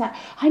things. I was like,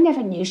 I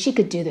never knew she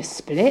could do the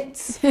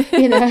splits,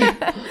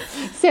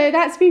 So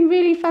that's been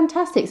really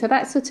fantastic. So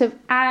that sort of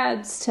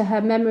adds to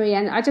her memory.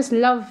 And I just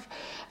love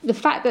the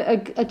fact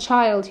that a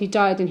child who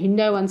died and who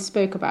no one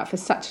spoke about for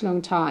such a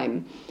long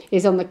time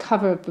is on the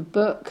cover of the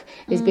book,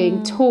 is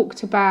being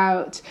talked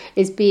about,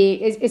 is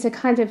a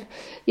kind of,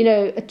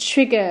 a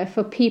trigger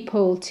for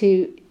people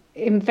to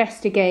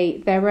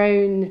investigate their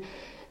own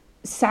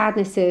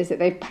sadnesses that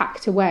they've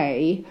packed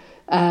away,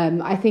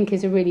 I think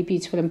is a really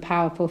beautiful and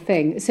powerful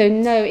thing. So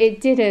no,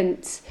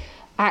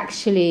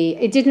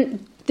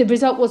 the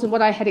result wasn't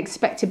what I had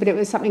expected, but it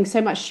was something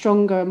so much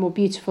stronger and more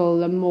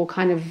beautiful and more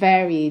kind of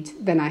varied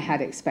than I had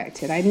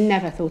expected. I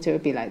never thought it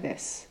would be like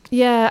this.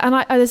 Yeah,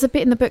 and there's a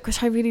bit in the book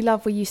which I really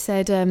love where you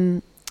said,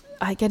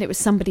 again, it was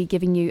somebody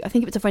giving you, I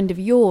think it was a friend of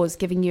yours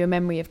giving you a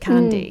memory of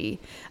Candy,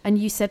 and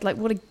you said, like,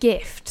 what a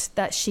gift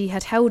that she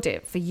had held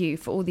it for you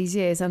for all these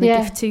years, and a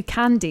gift to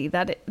Candy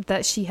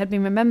that she had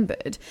been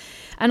remembered.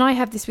 And I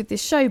have this with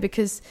this show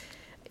because,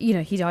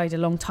 he died a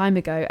long time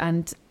ago,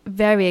 and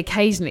very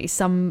occasionally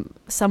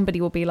somebody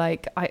will be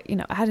like, I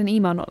had an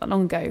email not that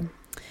long ago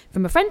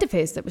from a friend of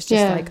his that was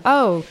just like,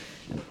 oh,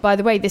 by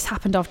the way, this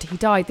happened after he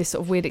died, this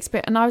sort of weird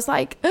experience. And I was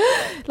like,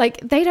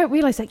 they don't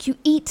realise, like, you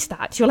eat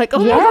that. You're like, oh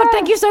my God,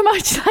 thank you so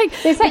much. Like,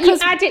 it's like you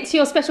add it to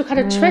your special kind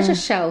of treasure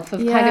shelf of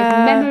kind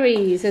of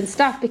memories and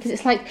stuff, because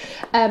it's like,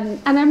 and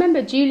I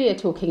remember Julia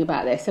talking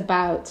about this,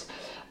 about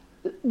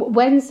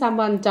when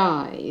someone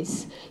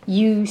dies,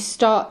 you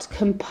start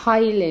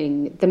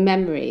compiling the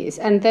memories,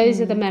 and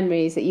those are the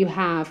memories that you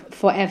have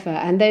forever,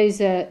 and those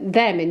are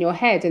them in your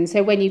head. And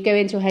so when you go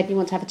into your head, you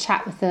want to have a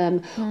chat with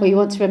them, or you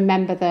want to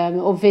remember them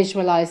or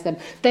visualize them.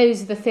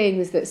 Those are the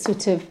things that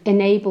sort of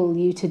enable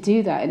you to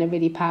do that in a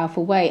really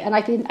powerful way. And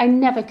I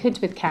never could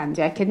with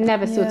Candy. I could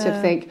never sort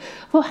of think,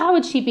 well, how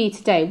would she be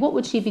today? What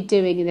would she be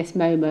doing in this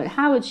moment?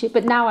 How would she?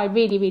 But now I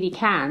really, really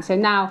can. So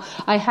now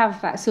I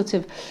have that sort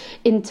of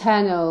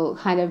internal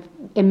kind of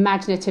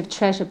imaginative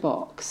treasure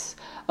box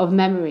of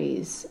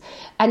memories,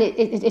 and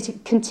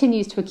it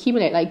continues to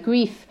accumulate. Like,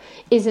 grief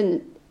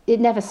it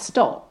never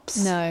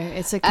stops. No,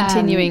 it's a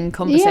continuing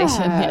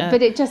conversation.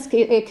 But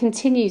it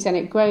continues, and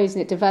it grows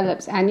and it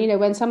develops. And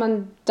when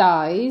someone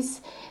dies,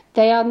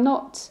 they're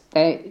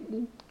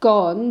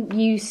gone.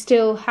 You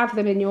still have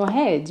them in your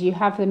head. You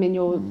have them in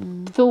your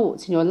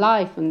thoughts, in your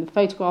life, and the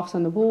photographs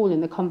on the wall,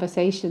 and the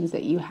conversations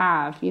that you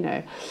have,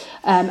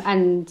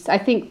 and I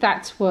think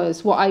that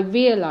was what I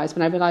realised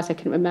when I realised I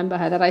couldn't remember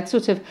her, that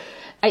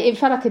it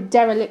felt like a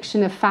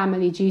dereliction of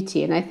family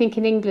duty. And I think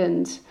in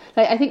England,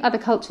 I think other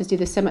cultures do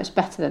this so much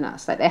better than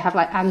us. Like, they have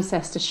like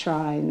ancestor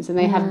shrines, and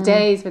they have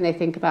days when they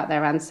think about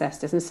their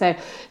ancestors. And so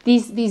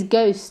these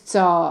ghosts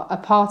are a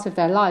part of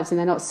their lives, and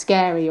they're not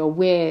scary or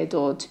weird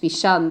or to be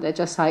shunned. They're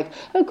just like,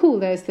 oh, cool,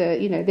 there's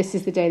this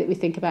is the day that we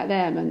think about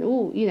them. And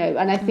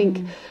and I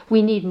think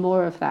we need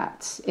more of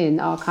that in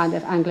our kind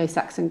of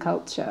Anglo-Saxon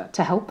culture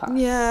to help us.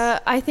 Yeah,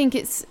 I think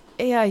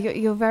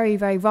you're very,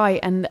 very right.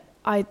 And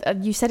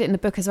you said it in the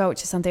book as well,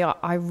 which is something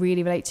I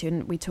really relate to,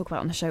 and we talk about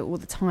on the show all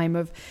the time,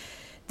 of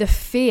the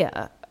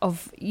fear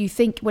of, you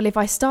think, well, if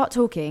I start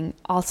talking,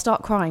 I'll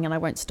start crying and I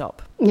won't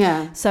stop.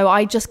 Yeah. So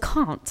I just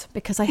can't,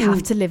 because I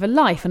have to live a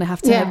life, and I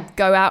have to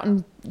go out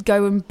and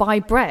buy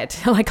bread.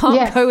 And I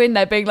can't go in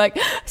there being like,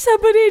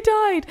 somebody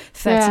died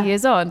 30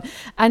 years on.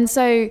 And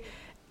so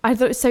I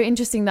thought it was so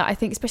interesting that I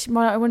think, especially,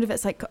 I wonder if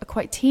it's like a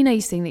quite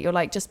teenage thing, that you're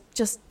like,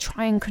 just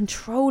try and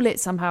control it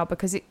somehow,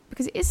 because it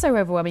is so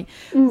overwhelming,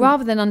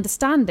 rather than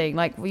understanding,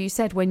 like what you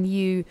said, when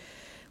you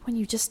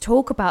just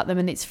talk about them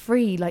and it's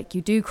free, like,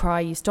 you do cry,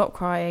 you stop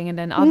crying, and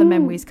then other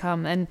memories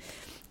come. And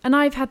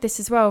I've had this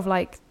as well, of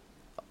like,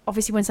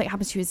 obviously when something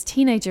happens to you as a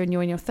teenager and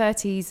you're in your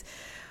 30s,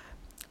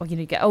 or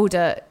you get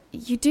older,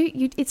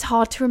 it's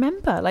hard to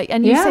remember. Like,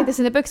 and you say this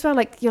in the book as well.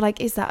 Like, you're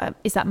like, is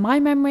that my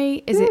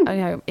memory? Is it,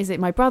 is it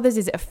my brother's?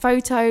 Is it a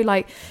photo?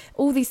 Like,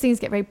 all these things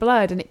get very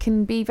blurred, and it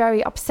can be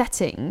very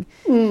upsetting.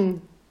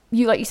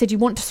 You, like you said, you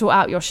want to sort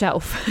out your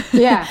shelf,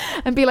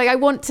 and be like, I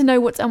want to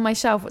know what's on my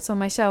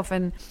shelf.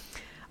 And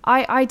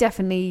I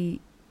definitely,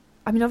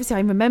 I mean, obviously, I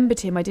remembered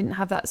him. I didn't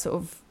have that sort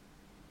of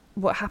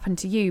what happened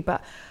to you,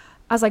 but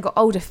as I got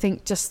older,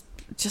 think just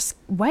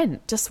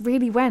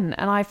really went,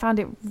 and I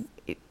found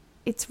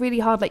it's really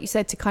hard, like you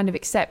said, to kind of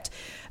accept,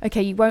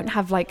 okay, you won't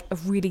have like a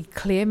really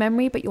clear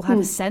memory, but you'll have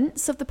a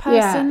sense of the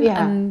person,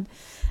 and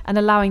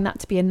allowing that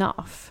to be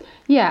enough.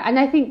 And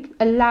I think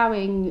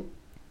allowing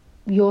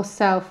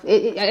yourself,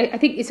 I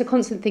think it's a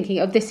constant thinking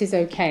of, this is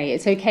okay,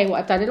 it's okay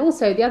what I've done. And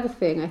also the other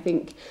thing I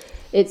think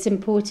it's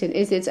important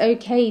is it's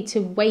okay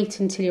to wait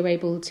until you're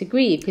able to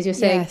grieve, because you're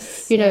saying,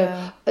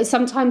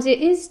 sometimes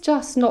it is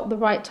just not the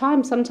right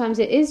time. Sometimes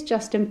it is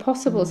just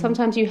impossible.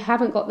 Sometimes you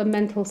haven't got the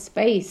mental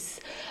space,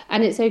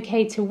 and it's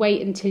okay to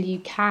wait until you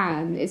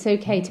can. It's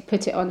okay to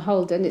put it on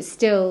hold, and it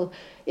still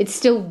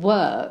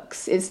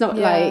works. It's not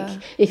like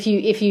if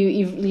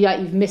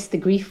you've missed the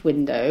grief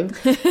window.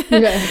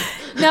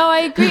 No,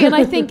 I agree. And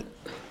I think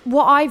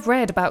what I've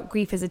read about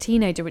grief as a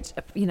teenager, which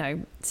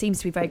seems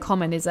to be very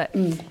common, is that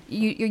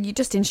you're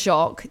just in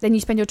shock. Then you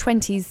spend your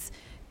 20s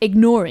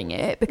ignoring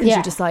it because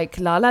you're just like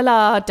la la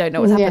la, don't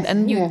know what's happened,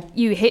 and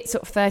you hit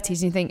sort of 30s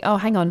and you think, oh,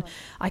 hang on,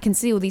 I can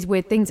see all these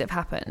weird things that have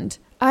happened.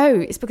 Oh,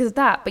 it's because of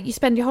that. But you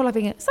spend your whole life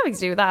thinking, something to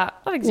do with that,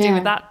 nothing to do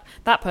with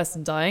that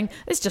person dying.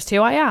 It's just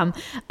who I am.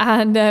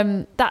 And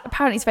that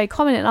apparently is very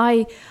common. And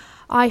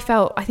I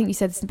felt, I think you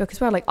said this in the book as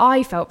well, like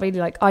I felt really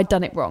like I'd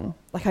done it wrong.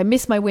 Like I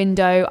missed my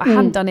window, I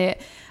hadn't done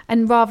it.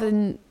 And rather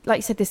than, like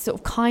you said, this sort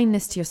of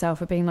kindness to yourself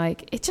of being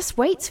like, it just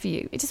waits for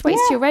you. It just waits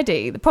till you're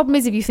ready. The problem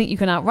is if you think you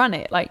can outrun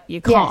it, like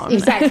you can't.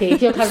 Yes, exactly.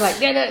 If you're kind of like,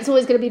 no, it's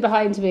always going to be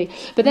behind me.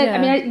 But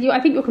then, I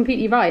think you're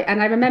completely right.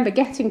 And I remember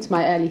getting to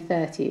my early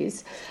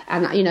 30s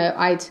and,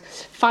 I'd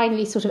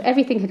finally sort of,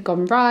 everything had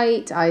gone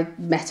right. I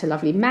met a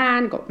lovely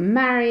man, got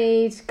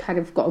married, kind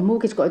of got a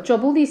mortgage, got a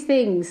job, all these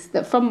things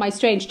that from my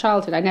strange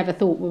childhood I never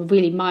thought were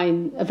really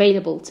mine,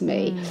 available to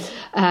me.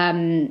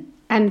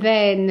 And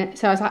then,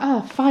 so I was like,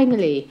 oh,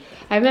 finally.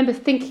 I remember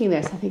thinking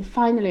this. I think,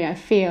 finally, I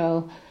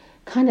feel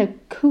kind of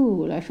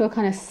cool. I feel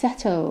kind of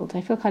settled.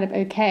 I feel kind of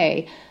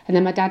okay. And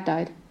then my dad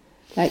died.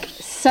 Like,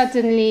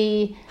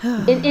 suddenly,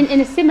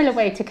 in a similar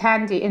way to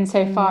Candy,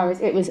 insofar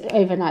as it was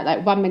overnight.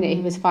 Like, 1 minute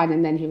he was fine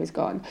and then he was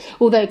gone.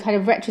 Although, kind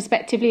of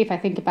retrospectively, if I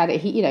think about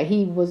it, he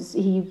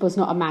was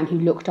not a man who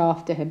looked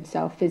after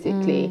himself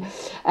physically.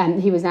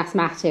 He was an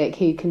asthmatic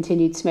who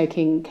continued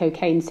smoking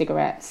cocaine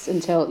cigarettes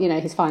until,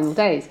 his final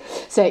days.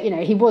 So,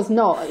 he was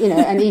not,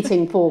 and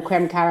eating 4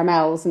 creme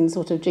caramels and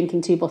sort of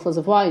drinking 2 bottles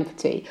of wine for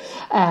tea.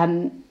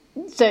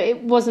 So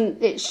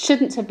it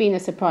shouldn't have been a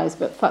surprise,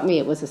 but fuck me,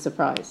 it was a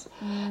surprise.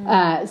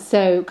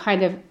 So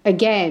kind of,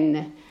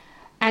 again,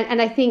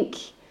 and I think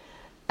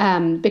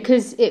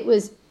because it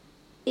was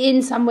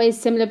in some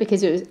ways similar,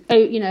 because it was,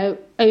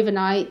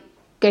 overnight,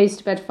 goes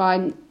to bed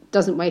fine,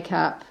 doesn't wake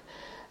up.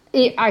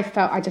 I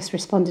felt I just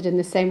responded in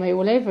the same way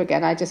all over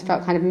again. I just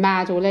felt kind of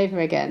mad all over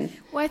again.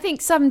 Well, I think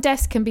some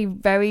deaths can be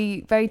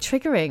very, very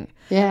triggering.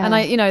 Yeah. And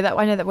I know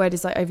that word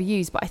is like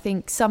overused, but I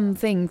think some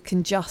things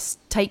can just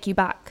take you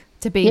back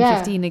to being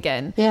 15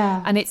 again.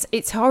 Yeah. And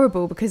it's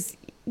horrible because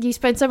you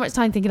spend so much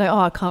time thinking like,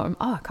 I can't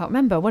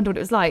remember. I wonder what it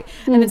was like.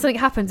 And then something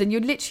happens and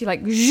you're literally like,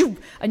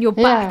 and you're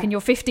back and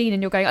you're 15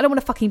 and you're going, I don't want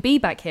to fucking be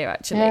back here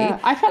actually. Yeah.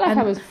 I felt like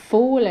I was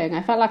falling.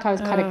 I felt like I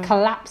was kind of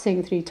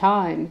collapsing through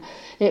time.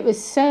 It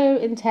was so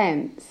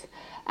intense.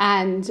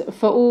 And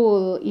for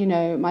all,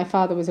 my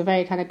father was a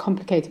very kind of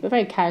complicated but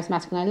very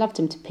charismatic, and I loved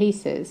him to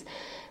pieces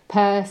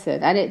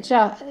person. And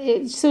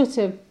it sort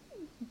of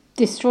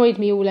destroyed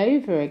me all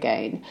over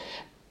again.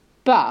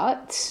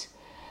 But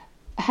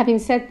having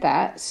said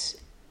that,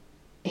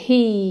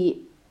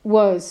 he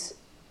was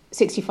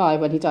 65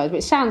 when he died,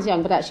 which sounds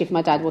young, but actually for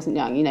my dad wasn't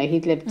young.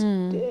 He'd lived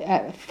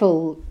at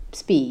full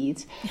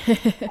speed.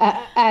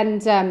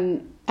 And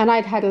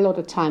I'd had a lot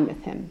of time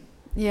with him.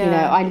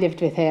 Yeah. I lived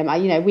with him.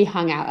 We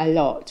hung out a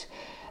lot.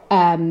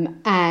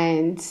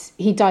 And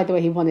he died the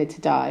way he wanted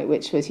to die,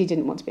 which was he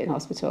didn't want to be in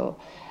hospital.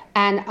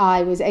 And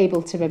I was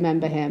able to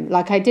remember him.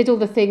 Like, I did all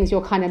the things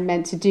you're kind of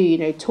meant to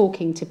do,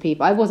 talking to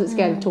people. I wasn't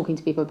scared of talking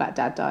to people about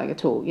Dad dying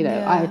at all.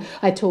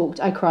 I talked,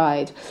 I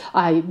cried,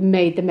 I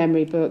made the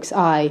memory books,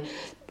 I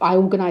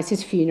organised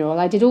his funeral.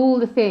 I did all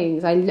the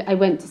things. I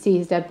went to see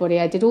his dead body.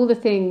 I did all the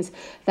things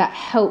that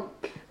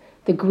help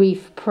the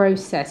grief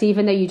process,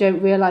 even though you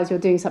don't realise you're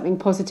doing something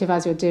positive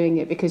as you're doing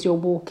it, because you're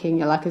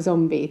like a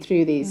zombie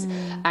through these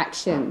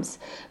actions.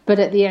 But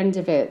at the end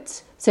of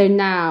it, so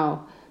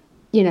now,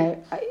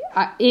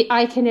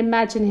 I can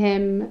imagine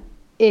him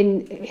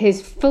in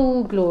his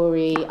full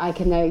glory. I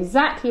can know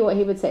exactly what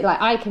he would say. Like,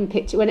 I can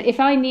picture if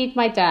I need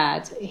my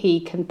dad, he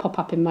can pop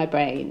up in my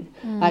brain.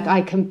 Like,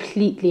 I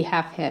completely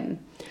have him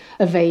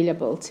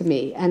available to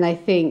me. And I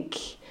think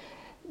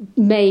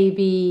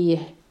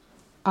maybe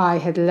I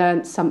had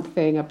learnt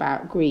something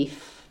about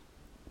grief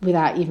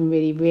without even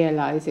really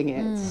realising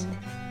it.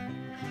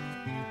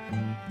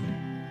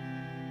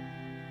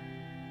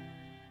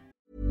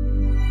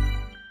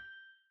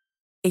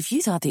 If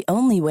you thought the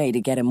only way to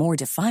get a more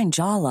defined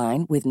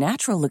jawline with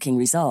natural-looking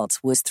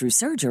results was through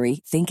surgery,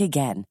 think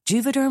again.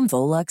 Juvederm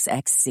Volux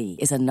XC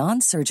is a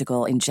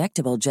non-surgical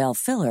injectable gel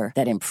filler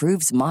that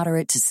improves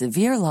moderate to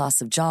severe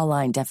loss of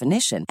jawline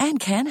definition and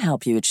can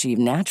help you achieve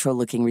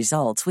natural-looking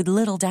results with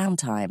little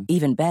downtime.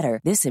 Even better,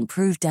 this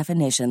improved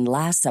definition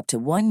lasts up to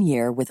 1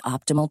 year with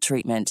optimal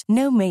treatment.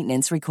 No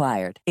maintenance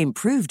required.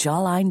 Improve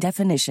jawline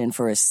definition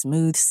for a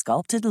smooth,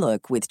 sculpted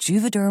look with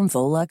Juvederm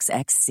Volux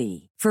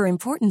XC. For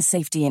important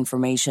safety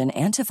information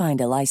and to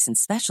find a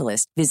licensed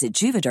specialist, visit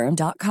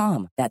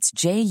Juvederm.com. That's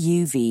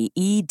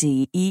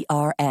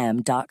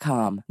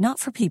JUVEDERM.com. Not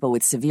for people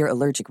with severe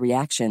allergic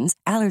reactions,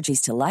 allergies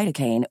to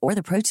lidocaine, or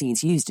the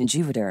proteins used in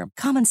Juvederm.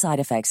 Common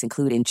side effects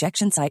include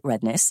injection site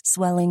redness,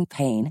 swelling,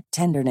 pain,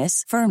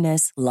 tenderness,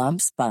 firmness,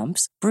 lumps,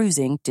 bumps,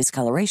 bruising,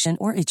 discoloration,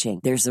 or itching.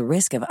 There's a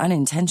risk of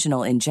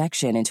unintentional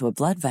injection into a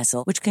blood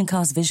vessel, which can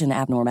cause vision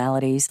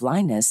abnormalities,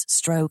 blindness,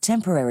 stroke,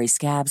 temporary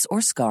scabs,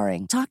 or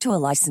scarring. Talk to a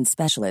licensed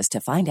specialist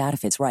to find out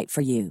if it's right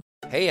for you.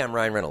 Hey, I'm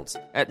Ryan Reynolds.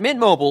 At Mint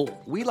Mobile,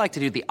 we like to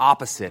do the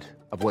opposite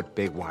of what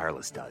Big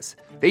Wireless does.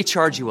 They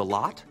charge you a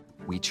lot,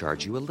 we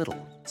charge you a little.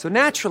 So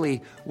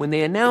naturally, when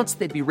they announced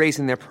they'd be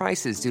raising their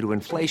prices due to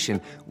inflation,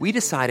 we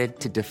decided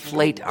to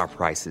deflate our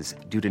prices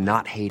due to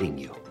not hating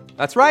you.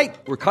 That's right.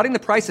 We're cutting the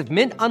price of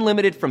Mint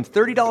Unlimited from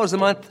 $30 a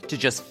month to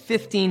just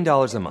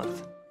 $15 a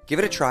month. Give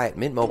it a try at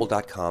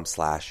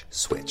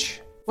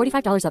mintmobile.com/switch.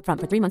 $45 up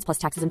front for 3 months plus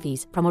taxes and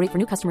fees. Promo rate for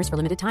new customers for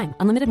limited time.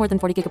 Unlimited more than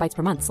 40 gigabytes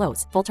per month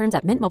slows. Full terms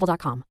at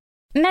mintmobile.com.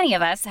 Many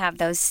of us have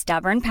those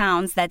stubborn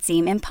pounds that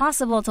seem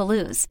impossible to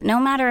lose, no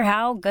matter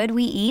how good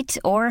we eat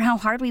or how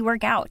hard we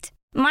work out.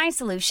 My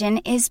solution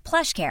is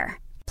PlushCare.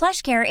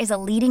 PlushCare is a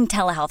leading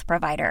telehealth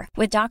provider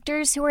with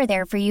doctors who are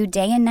there for you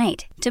day and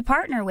night to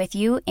partner with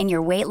you in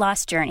your weight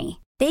loss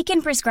journey. They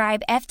can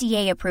prescribe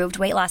FDA-approved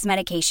weight loss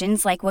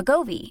medications like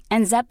Wegovy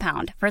and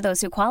Zepbound for those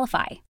who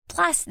qualify.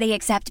 Plus, they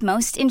accept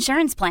most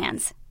insurance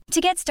plans.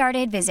 To get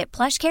started, visit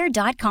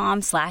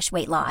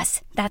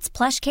plushcare.com/weightloss. That's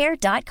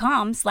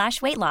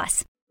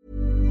plushcare.com/weightloss.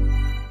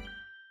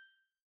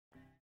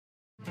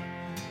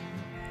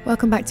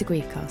 Welcome back to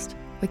Griefcast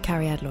with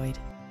Carrie Adloyd.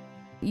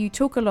 You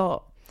talk a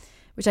lot,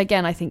 which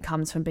again I think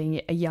comes from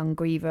being a young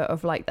griever,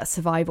 of like that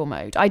survival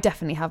mode. I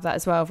definitely have that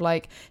as well, of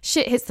like,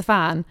 shit hits the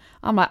fan,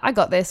 I'm like, I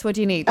got this, what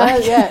do you need?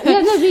 Like,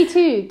 no, me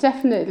too,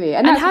 definitely.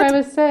 And that's what I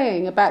was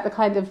saying about the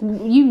kind of,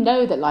 you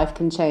know that life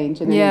can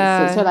change in an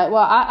instant. So like,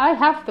 well, I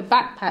have the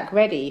backpack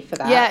ready for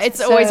that. Yeah, it's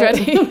always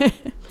ready.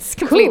 It's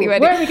completely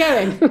ready. Where are we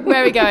going?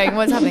 Where are we going?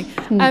 What's happening?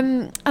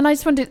 And I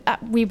just wondered,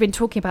 we've been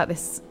talking about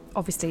this,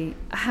 obviously,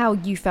 how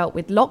you felt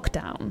with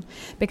lockdown,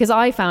 because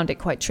I found it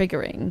quite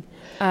triggering.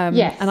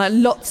 Yes.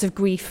 And lots of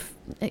grief,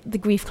 the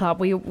Grief Club,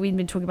 we've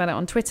been talking about it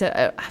on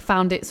Twitter,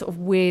 found it sort of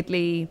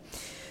weirdly,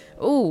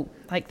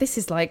 like this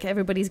is like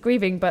everybody's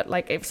grieving, but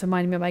like it's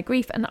reminding me of my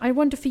grief. And I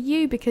wonder for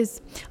you, because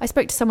I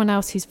spoke to someone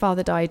else whose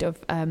father died of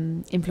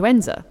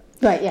influenza.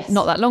 Right, yes.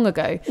 Not that long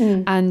ago.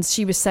 And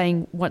she was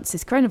saying once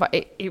this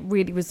coronavirus, it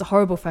really was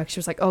horrible for her. She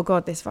was like, oh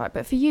God, this virus.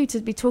 But for you to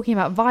be talking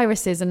about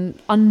viruses and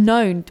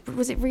unknown,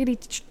 was it really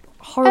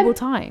horrible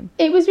time?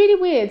 It was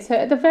really weird. So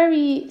at the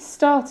very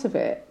start of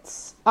it,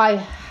 I'm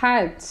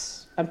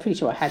pretty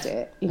sure I had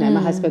it. You know,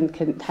 my husband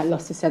had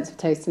lost his sense of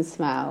taste and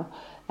smell,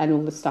 and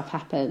all the stuff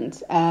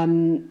happened.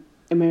 And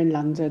we're in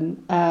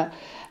London.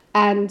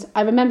 And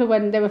I remember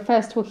when they were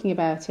first talking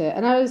about it,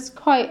 and I was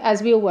quite,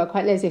 as we all were,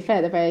 quite laissez-faire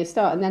at the very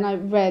start. And then I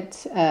read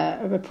a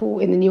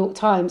report in the New York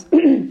Times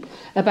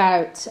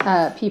about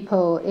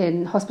people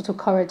in hospital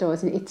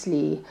corridors in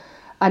Italy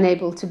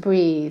unable to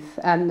breathe,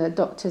 and the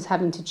doctors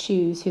having to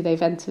choose who they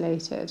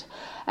ventilated.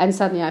 And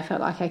suddenly I felt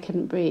like I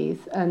couldn't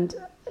breathe. And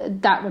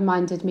that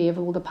reminded me of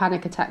all the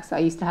panic attacks that I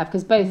used to have,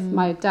 because both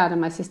my dad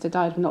and my sister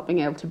died of not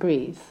being able to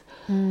breathe.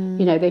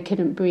 You know, they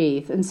couldn't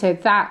breathe. And so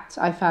that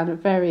I found it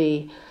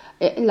very...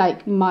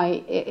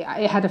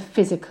 It had a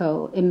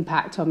physical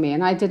impact on me,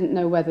 and I didn't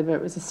know whether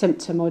it was a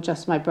symptom or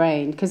just my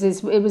brain, because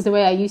it was the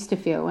way I used to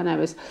feel when I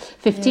was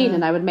 15,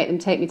 and I would make them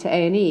take me to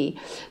A&E.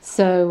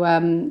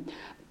 So,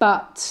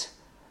 but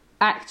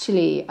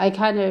actually, I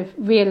kind of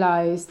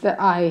realised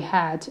that I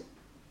had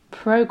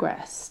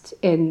progressed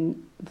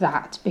in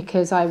that,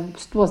 because I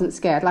wasn't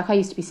scared. Like, I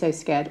used to be so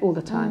scared all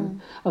the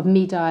time of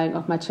me dying,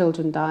 of my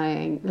children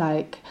dying.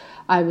 Like,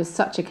 I was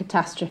such a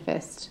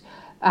catastrophist.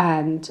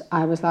 And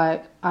I was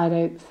like,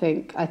 I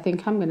think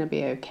I'm going to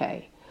be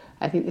okay.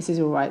 I think this is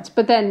all right.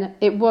 But then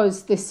it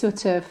was this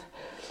sort of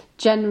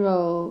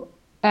general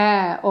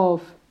air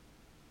of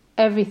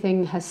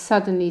everything has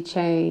suddenly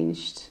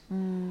changed,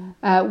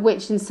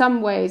 which in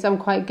some ways I'm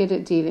quite good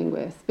at dealing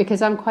with,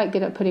 because I'm quite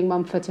good at putting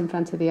one foot in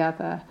front of the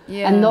other,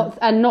 and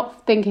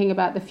not thinking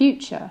about the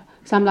future.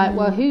 So I'm like,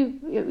 well,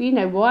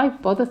 why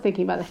bother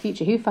thinking about the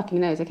future? Who fucking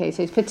knows? Okay,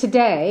 so for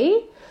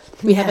today,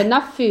 we have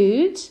enough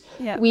food.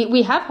 Yeah.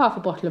 We have half a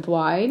bottle of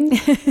wine.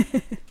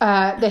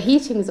 The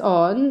heating's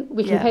on.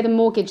 We can pay the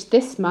mortgage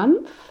this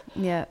month.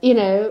 Yeah. You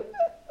know,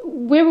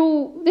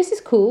 this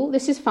is cool,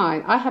 this is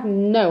fine. I have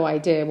no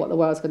idea what the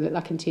world's going to look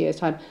like in 2 years'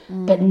 time,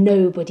 but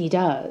nobody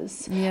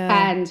does.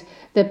 And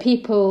the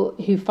people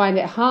who find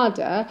it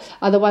harder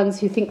are the ones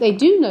who think they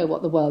do know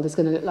what the world is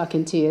going to look like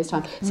in 2 years'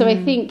 time. So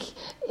I think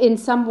in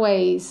some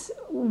ways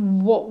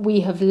what we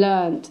have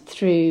learned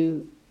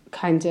through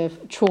kind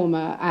of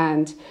trauma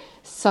and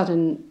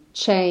sudden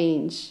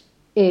change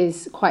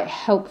is quite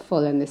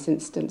helpful in this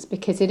instance,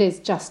 because it is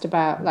just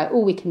about like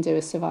all we can do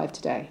is survive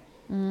today.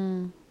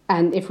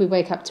 And if we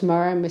wake up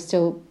tomorrow and we're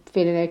still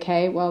feeling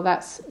okay, well,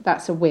 that's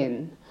a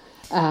win.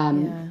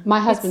 My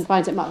husband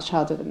finds it much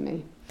harder than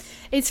me.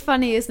 It's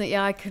funny, isn't it?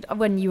 Yeah,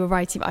 when you were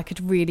writing, I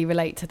could really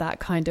relate to that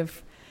kind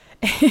of.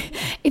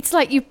 It's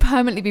like you've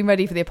permanently been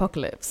ready for the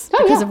apocalypse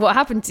because of what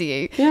happened to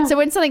you. So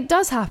when something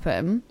does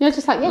happen, you're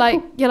just like,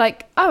 cool. You're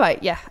like, all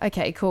right, yeah,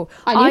 okay, cool.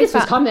 I knew this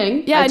was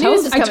coming. Yeah, I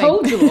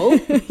told you all.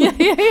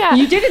 yeah.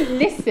 You didn't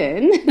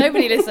listen.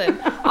 Nobody listened.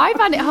 I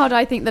found it harder,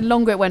 I think, the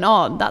longer it went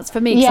on. That's for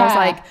me. Because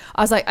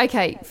I was like,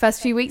 okay,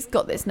 first few weeks,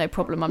 got this, no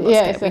problem. I'm not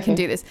scared. Exactly. We can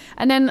do this.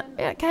 And then,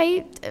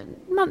 okay,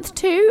 month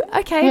 2,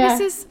 okay, this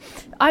is.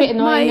 Bit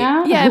annoying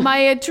now. My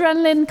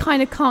adrenaline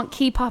kind of can't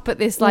keep up at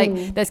this. Like,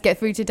 let's get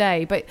through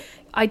today. But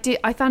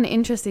I found it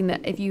interesting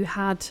that if you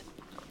had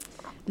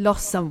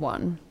lost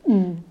someone,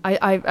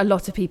 a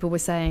lot of people were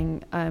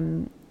saying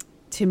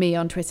to me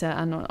on Twitter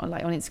and on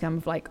Instagram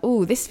of like,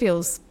 oh, this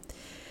feels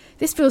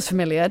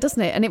familiar,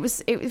 doesn't it? And it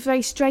was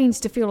very strange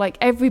to feel like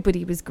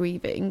everybody was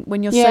grieving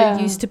when you're so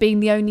used to being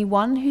the only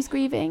one who's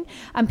grieving,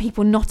 and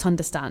people not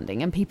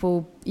understanding, and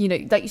people, you know,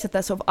 like you said,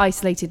 that sort of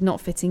isolated,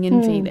 not fitting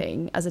in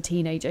feeling as a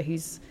teenager.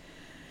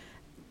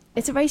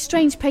 It's a very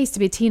strange place to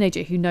be a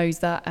teenager who knows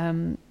that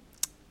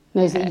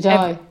knows that you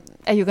die.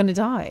 You're going to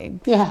die.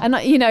 Yeah. And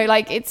you know,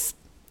 like, it's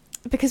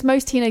because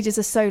most teenagers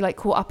are so like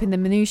caught up in the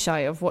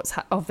minutiae of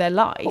of their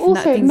life.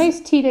 Also,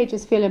 most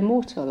teenagers feel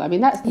immortal. I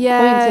mean, that's the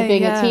point of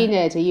being a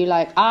teenager. You're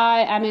like,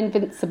 I am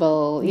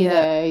invincible. You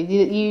know,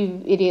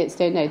 you idiots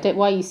don't know.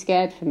 Why are you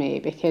scared for me?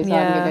 Because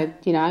I'm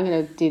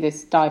gonna do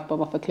this dive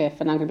bomb off a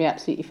cliff and I'm gonna be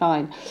absolutely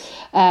fine.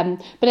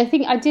 But I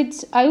think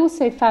I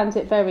also found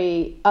it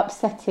very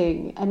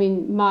upsetting. I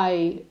mean,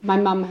 my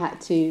mum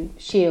had to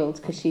shield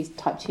because she's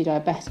type 2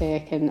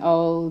 diabetic and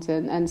old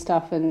and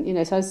stuff, and you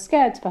know, so I was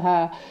scared for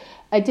her.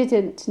 I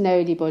didn't know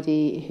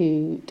anybody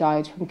who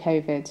died from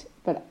COVID,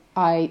 but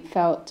I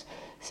felt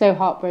so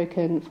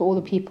heartbroken for all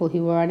the people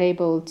who were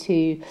unable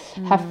to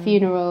have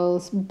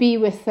funerals, be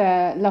with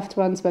their loved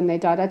ones when they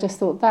died. I just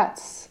thought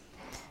that's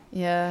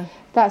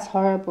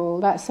horrible.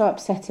 That's so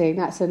upsetting.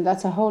 That's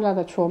a whole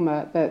other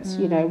trauma that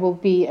you know will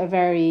be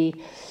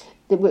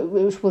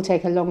which will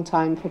take a long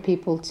time for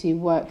people to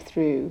work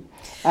through.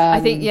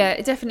 I think,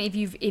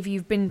 definitely if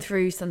you've been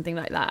through something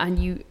like that, and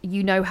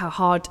you know how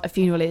hard a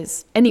funeral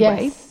is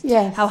anyway,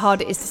 how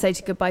hard it is to say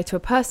goodbye to a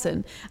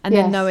person, and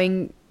then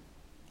knowing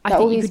I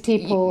think all these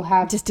people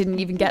just didn't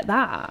even get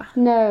that.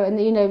 No,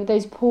 and you know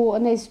those poor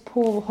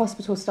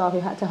hospital staff who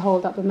had to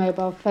hold up the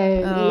mobile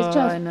phone. It was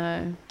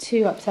just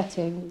too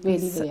upsetting.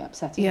 Really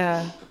upsetting.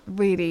 Yeah,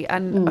 really,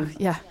 and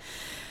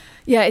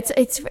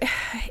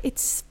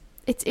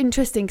it's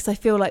interesting because I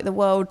feel like the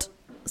world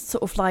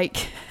sort of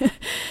like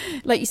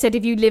you said,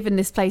 if you live in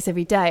this place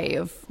every day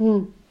of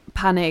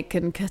panic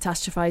and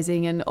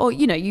catastrophizing, or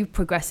you know, you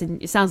progress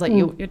in, it sounds like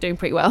you're doing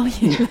pretty well,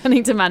 you're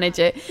learning to manage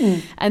it,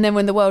 and then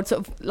when the world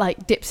sort of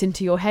like dips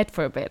into your head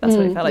for a bit, that's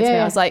what it felt like to me.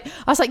 I was like,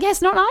 yeah,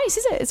 it's not nice,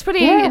 is it? It's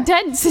pretty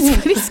intense,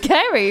 it's pretty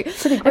scary.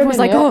 Everyone's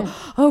like,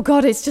 oh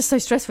god, it's just so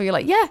stressful. You're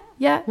like, yeah,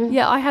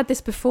 I had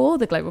this before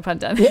the global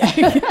pandemic.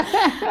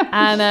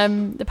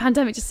 And the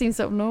pandemic just seems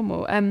sort of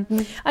normal.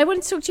 I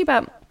wanted to talk to you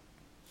about,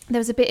 there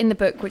was a bit in the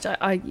book which there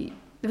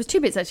was 2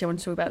 bits actually I wanted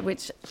to talk about,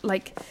 which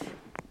like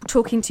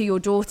talking to your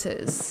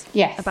daughters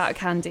about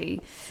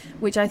Candy,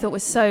 which I thought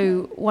was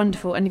so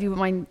wonderful. And if you wouldn't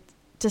mind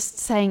just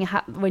saying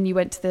when you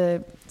went to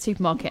the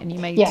supermarket and you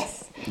made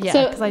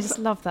because I just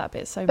love that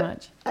bit so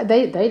much.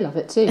 They love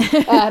it too.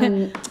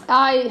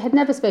 I had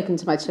never spoken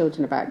to my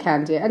children about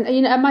Candy, and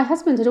you know, and my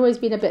husband had always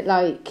been a bit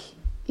like,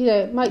 you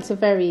know, Mike's a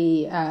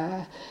very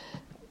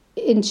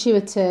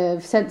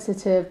intuitive,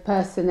 sensitive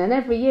person, and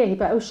every year he'd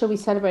be like, oh, shall we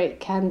celebrate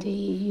Candy?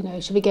 You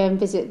know, should we go and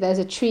visit? There's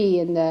a tree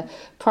in the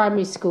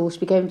primary school. Should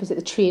we go and visit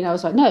the tree? And I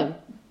was like, no.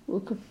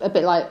 A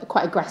bit like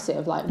quite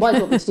aggressive, like, why do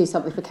you want me to do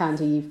something for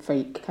Candy, you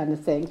freak, kind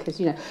of thing. Because,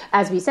 you know,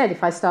 as we said,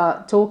 if I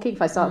start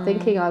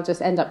thinking, I'll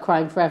just end up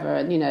crying forever,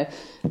 and you know,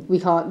 we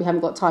haven't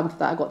got time for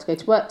that. I've got to go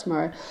to work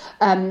tomorrow.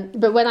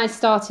 But when I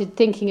started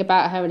thinking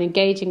about her and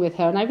engaging with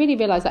her, and I really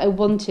realised that I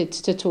wanted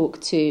to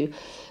talk to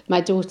my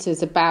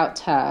daughters about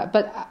her,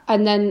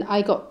 and then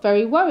I got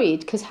very worried,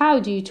 because how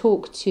do you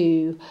talk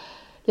to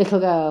little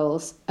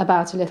girls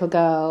about a little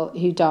girl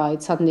who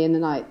died suddenly in the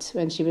night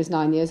when she was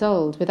 9 years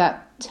old without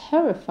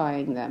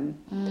terrifying them?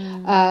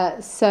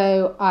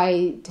 So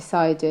I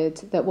decided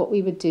that what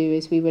we would do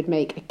is we would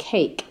make a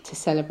cake to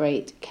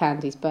celebrate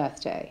Candy's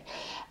birthday.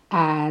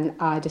 And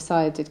I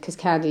decided, because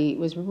Candy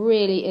was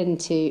really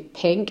into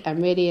pink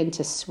and really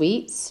into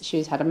sweets.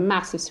 She had a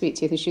massive sweet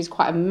tooth and she was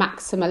quite a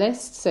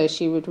maximalist. So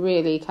she would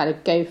really kind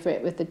of go for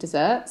it with the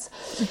desserts.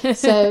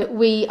 So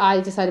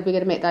I decided we're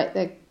going to make like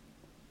the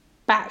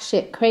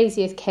batshit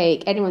craziest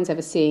cake anyone's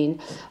ever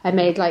seen. I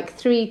made like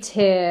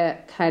 3-tier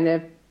kind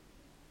of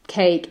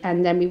cake,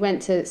 and then we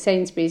went to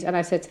Sainsbury's and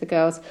I said to the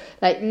girls,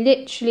 like,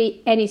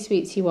 literally any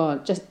sweets you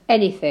want, just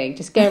anything,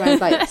 just go around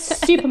like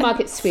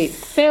supermarket sweets,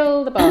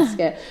 fill the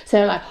basket. So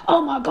they're like,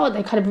 oh my god,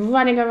 they're kind of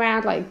running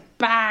around like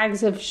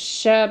bags of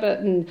sherbet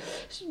and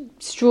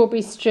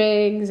strawberry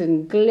strings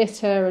and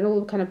glitter and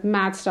all kind of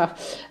mad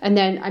stuff. And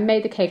then I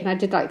made the cake and I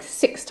did like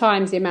 6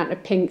 times the amount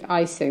of pink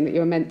icing that you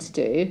were meant to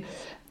do.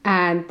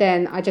 And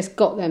then I just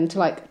got them to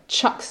like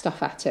chuck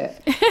stuff at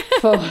it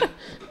for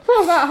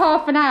about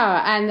half an hour,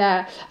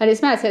 and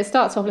it's mad. So it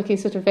starts off looking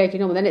sort of vaguely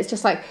normal, then it's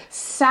just like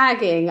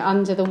sagging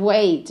under the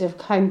weight of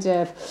kind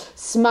of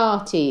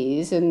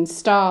Smarties and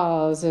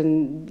stars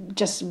and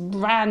just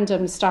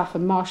random stuff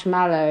and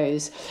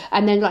marshmallows,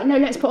 and then like, no,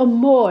 let's put on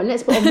more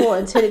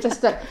until it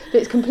just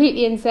it's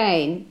completely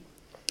insane.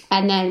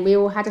 And then we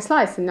all had a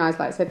slice, and I was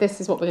like, so this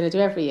is what we're going to do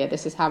every year.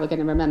 This is how we're going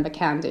to remember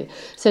Candy.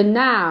 So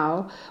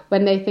now,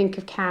 when they think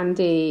of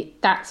Candy,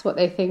 that's what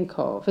they think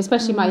of.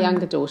 Especially my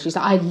younger daughter. She's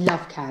like, I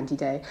love Candy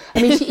Day.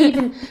 I mean, she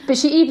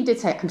even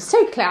did say, I'm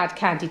so glad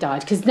Candy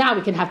died, because now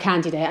we can have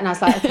Candy Day. And I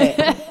was like,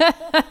 okay.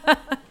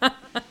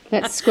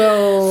 Let's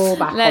scroll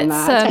back on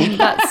that.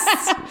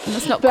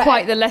 That's not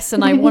quite the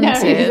lesson I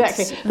wanted. No,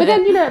 exactly. But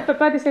then, but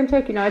by the same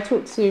token, I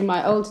talked to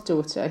my older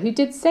daughter, who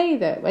did say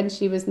that when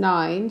she was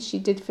 9, she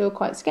did feel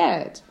quite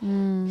scared.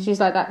 She's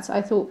like,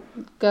 I thought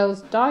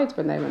girls died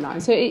when they were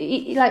 9. So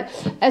like,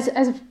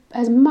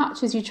 as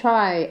much as you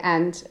try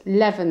and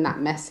leaven that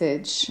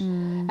message,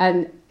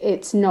 and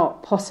it's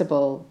not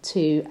possible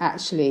to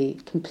actually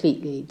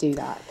completely do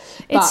that.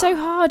 It's so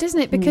hard, isn't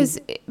it? Because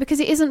it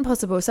isn't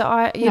possible.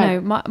 So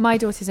my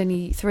daughter's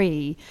only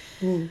 3,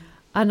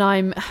 and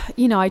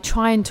I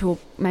try and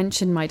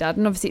mention my dad,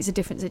 and obviously it's a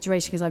different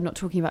situation because I'm not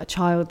talking about a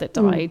child that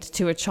died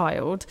to a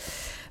child,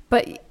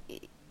 but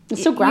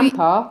it's still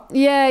grandpa.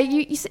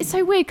 It's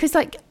so weird because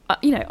like,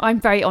 I'm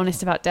very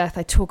honest about death.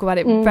 I talk about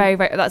it very,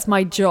 very, that's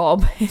my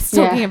job, is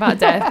talking about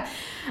death.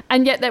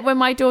 And yet that when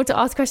my daughter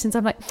asks questions,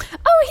 I'm like,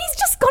 oh, he's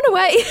just gone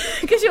away.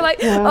 Because you're like,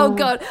 oh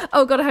God,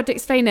 I have to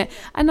explain it.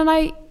 And then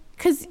I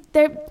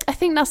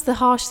think that's the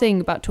harsh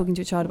thing about talking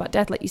to a child about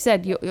death. Like you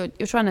said, you're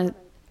trying to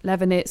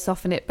leaven it,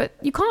 soften it, but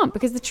you can't,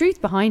 because the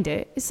truth behind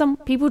it is some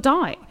people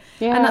die.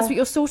 Yeah. And that's what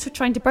you're sort of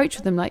trying to broach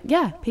with them. like,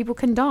 yeah, people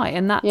can die.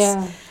 And that's,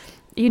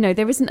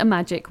 there isn't a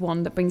magic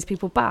wand that brings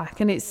people back.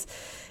 And it's,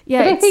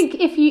 but I think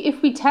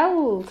if we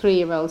tell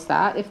 3-year-olds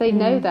that, if they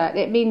know that,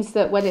 it means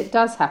that when it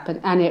does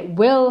happen, and it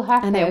will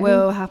happen,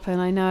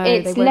 I know,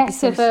 it's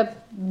less of a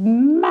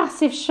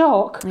massive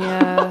shock,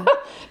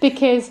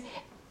 because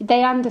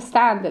they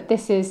understand that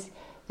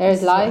there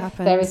is life,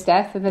 there is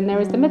death, and then there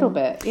is the middle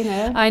bit,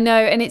 I know,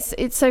 and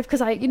it's so,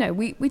 because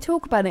we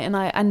talk about it,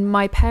 and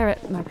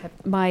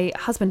my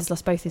husband has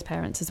lost both his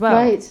parents as well.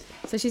 Right.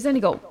 So she's only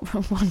got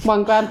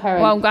one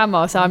grandparent. One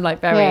grandma, so I'm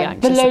like very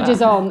anxious. The load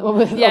is on. On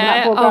that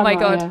poor grandma, oh my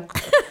God.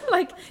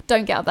 Like,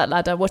 don't get up that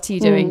ladder. What are you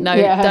doing? No,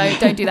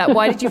 don't do that.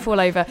 Why did you fall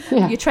over?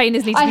 Your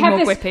trainers need to be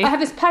more grippy. I have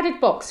this padded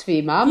box for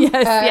you, Mum.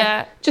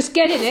 Yes, Just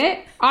get in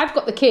it. I've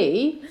got the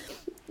key.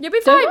 You'll be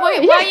fine. Why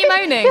are you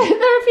moaning?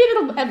 There are a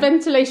few little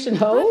ventilation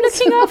holes. I'm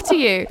looking after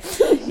you.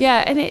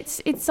 Yeah, and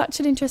it's such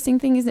an interesting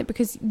thing, isn't it?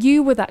 Because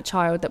you were that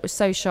child that was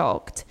so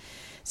shocked.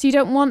 So you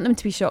don't want them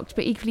to be shocked,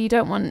 but equally you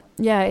don't want.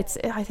 I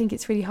think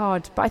it's really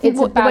hard. But I think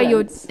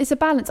it's a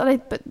balance.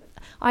 But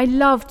I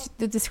loved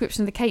the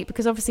description of the cake,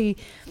 because obviously,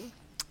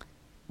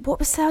 what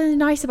was so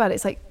nice about it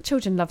is like,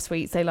 children love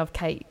sweets, they love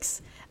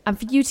cakes, and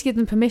for you to give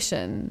them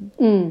permission.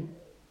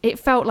 It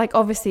felt like,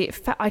 obviously,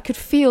 I could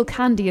feel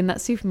Candy in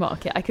that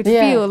supermarket. I could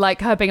feel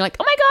like her being like,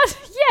 oh my God,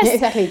 yes. Yeah,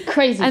 exactly.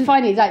 Crazy. And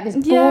finally, like this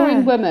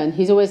boring woman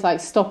who's always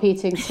like, stop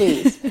eating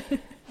sweets,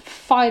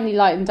 finally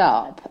lightened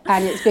up.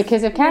 And it's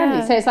because of Candy.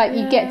 Yeah, so it's like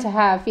you get to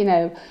have,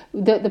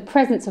 the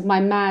presence of my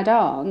mad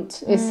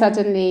aunt is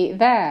suddenly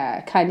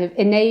there, kind of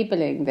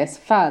enabling this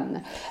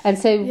fun. And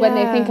so when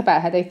they think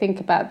about her, they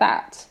think about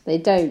that. They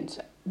don't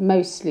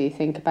mostly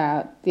think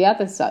about the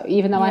other side,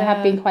 even though I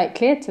have been quite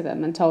clear to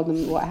them and told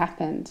them what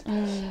happened,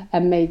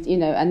 and made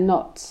and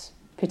not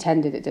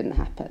pretended it didn't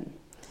happen,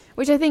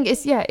 which I think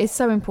is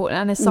so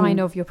important, and a sign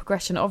of your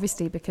progression,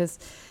 obviously, because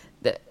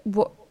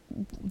what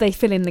they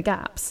fill in the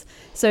gaps.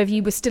 So if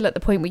you were still at the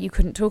point where you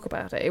couldn't talk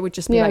about it, it would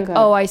just be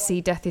oh, I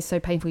see, death is so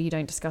painful, you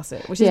don't discuss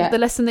it, which is the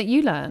lesson that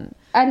you learn.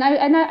 And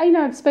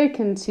I I've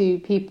spoken to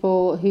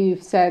people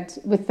who've said,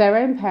 with their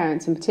own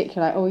parents in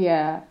particular,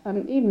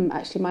 even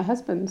actually my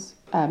husband's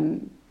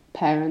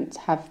parents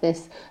have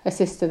a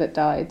sister that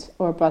died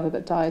or a brother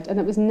that died, and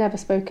it was never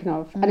spoken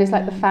of, and it's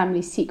like the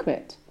family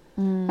secret.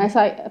 And it's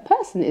like, a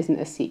person isn't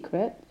a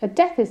secret, a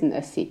death isn't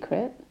a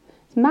secret.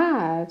 It's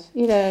mad,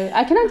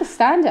 I can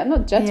understand it. I'm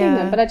not judging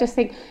them, but I just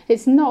think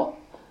it's not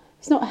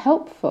it's not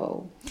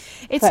helpful.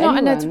 It's not,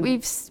 and as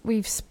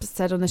we've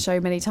said on the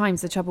show many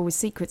times, the trouble with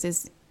secrets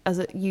is,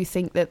 you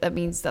think that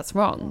means that's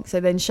wrong, so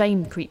then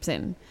shame creeps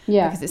in.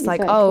 Yeah, because it's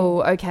like,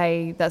 oh,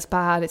 okay, that's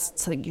bad. It's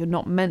something you're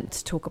not meant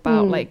to talk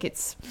about. Like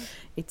it's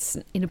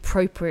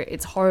inappropriate.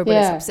 It's horrible.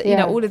 It's you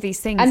know, all of these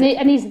things. And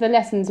these are the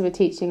lessons we're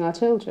teaching our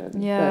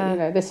children. Yeah, that, you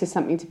know, this is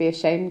something to be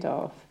ashamed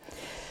of.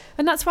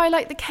 And that's why I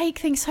like the cake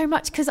thing so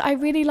much, because I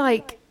really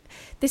like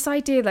this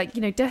idea, like,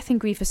 you know, death and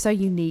grief are so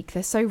unique.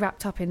 They're so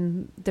wrapped up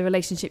in the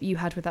relationship you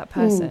had with that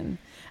person.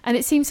 And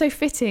it seems so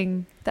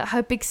fitting that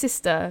her big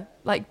sister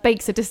like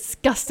bakes a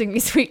disgustingly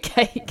sweet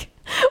cake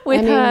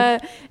with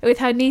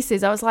her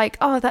nieces. I was like,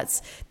 oh,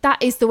 that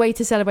is the way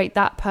to celebrate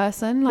that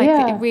person. Like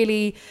it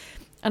really.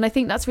 And I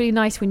think that's really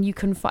nice when you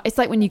can it's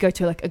like when you go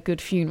to like a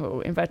good funeral,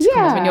 in inverted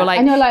commas, when you're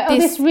like, oh,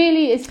 this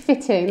really is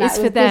fitting. It's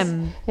for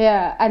them.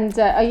 And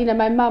you know,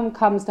 my mum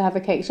comes to have a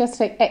cake. She has to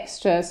take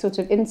extra sort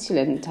of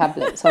insulin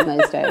tablets on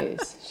those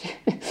days.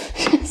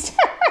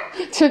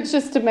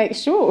 just to make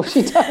sure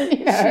she doesn't,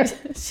 you know.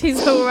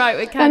 She's all right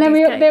with candy. And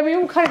then we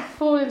all kind of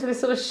fall into this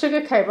sort of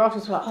sugar cake. We're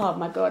afterwards like, oh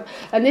my God.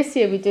 And this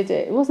year we did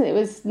it. It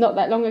was not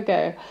that long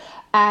ago.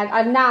 And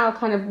I've now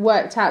kind of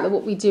worked out that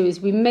what we do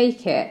is we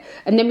make it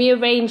and then we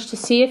arrange to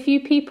see a few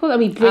people and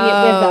we bring it with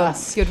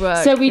us. Good work.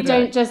 So we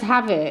don't just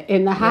have it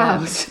in the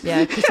house.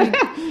 Yeah,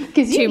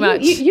 because too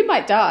much. You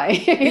might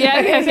die.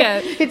 Yeah.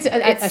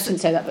 I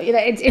shouldn't say that, but you know,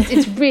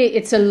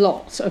 it's a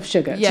lot of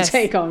sugar to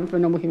take on for a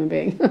normal human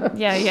being.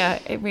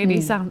 It really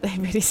sounded.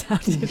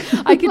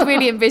 I could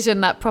really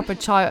envision that proper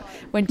child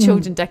when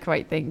children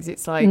decorate things.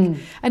 It's like,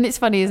 and it's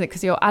funny, isn't it?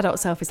 Because your adult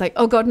self is like,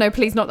 oh God, no,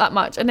 please, not that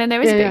much. And then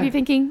there is a bit of you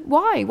thinking,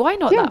 why? Why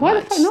not that why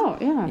much? the fuck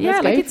not?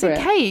 Yeah, like it's a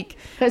cake.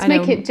 Let's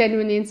make it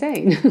genuinely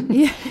insane.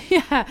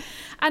 Yeah.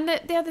 And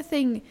the other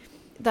thing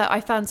that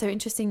I found so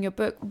interesting in your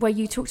book, where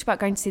you talked about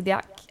going to see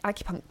the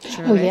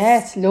acupuncturist. Oh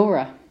yes,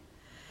 Laura.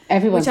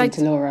 Everyone's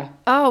into Laura.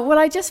 Oh, well,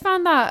 I just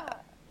found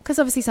that, because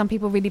obviously some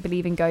people really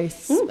believe in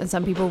ghosts and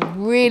some people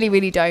really,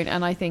 really don't.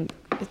 And I think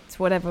it's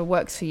whatever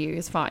works for you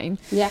is fine.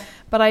 Yeah.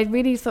 But I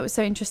really thought it was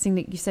so interesting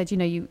that you said, you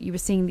know, you were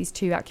seeing these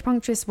two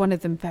acupuncturists, one of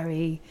them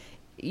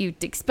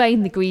you'd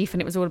explain the grief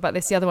and it was all about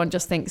this. The other one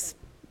just thinks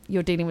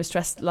you're dealing with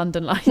stressed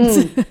London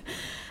lines.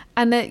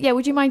 And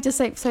would you mind just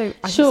saying, so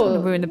I just want to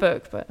ruin the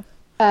book, but...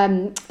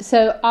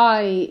 So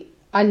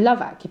I love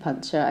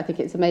acupuncture. I think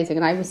it's amazing.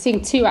 And I was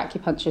seeing two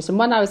acupuncturists, and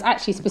one I was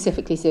actually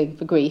specifically seeing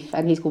for grief,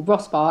 and he's called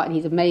Ross Bart, and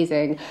he's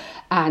amazing.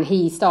 And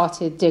he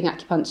started doing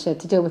acupuncture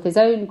to deal with his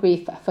own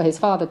grief for his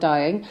father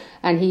dying,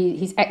 and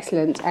he's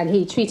excellent. And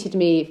he treated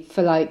me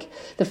for, like,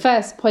 the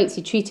first points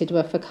he treated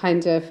were for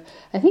kind of,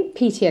 I think,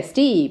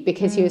 PTSD,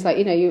 because he was like,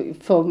 you know,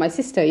 for my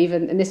sister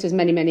even, and this was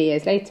many, many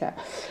years later.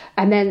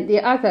 And then the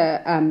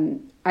other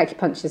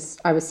acupuncturist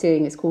I was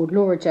seeing is called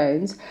Laura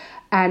Jones.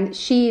 And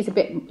she's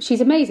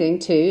amazing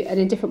too, and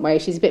in different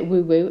ways. She's a bit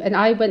woo-woo. And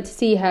I went to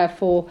see her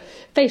for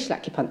facial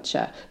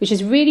acupuncture, which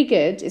is really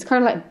good. It's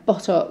kind of like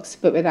Botox,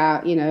 but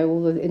without, you know,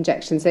 all the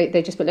injections.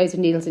 They just put loads of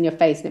needles in your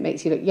face and it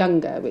makes you look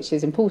younger, which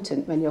is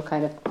important when you're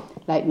kind of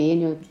like me in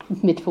your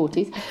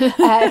mid-40s.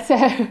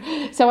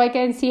 So I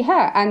go and see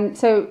her. And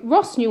so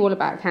Ross knew all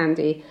about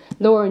candy.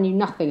 Laura knew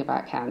nothing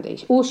about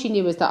candy. All she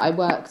knew was that I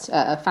worked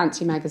at a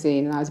fancy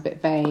magazine and I was a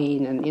bit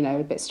vain and, you know,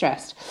 a bit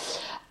stressed.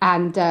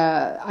 And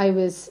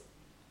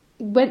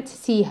went to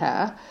see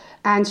her,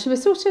 and she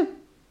was sort of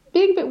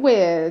being a bit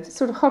weird,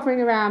 sort of hovering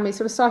around me,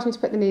 sort of starting to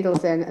put the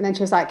needles in, and then she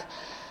was like,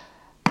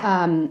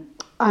 I'm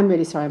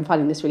really sorry, I'm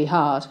finding this really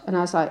hard. And I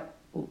was like,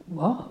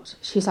 what?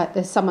 She's like,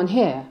 there's someone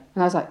here.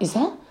 And I was like, is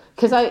there?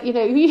 Because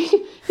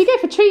you go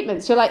for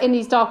treatments, you're like in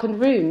these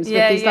darkened rooms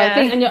with these like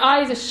things, and your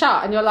eyes are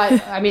shut, and you're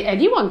like, I mean,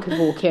 anyone could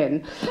walk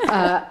in.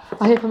 I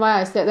open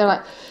my eyes, they're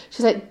like,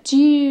 she's like,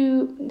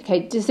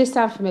 does this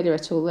sound familiar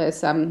at all?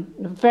 There's a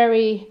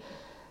very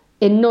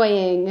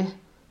annoying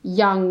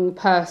young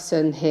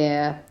person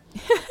here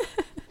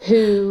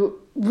who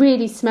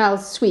really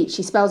smells sweet.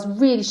 She smells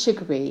really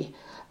sugary.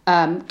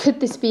 Could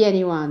this be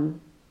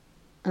anyone?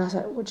 And I was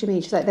like, what do you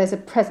mean? She's like, there's a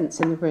presence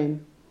in the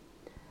room.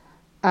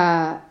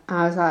 I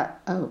was like,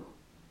 oh.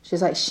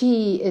 She's like,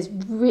 she is...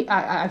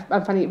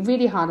 I'm finding it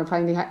really hard. I'm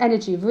finding her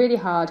energy really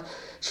hard.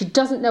 She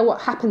doesn't know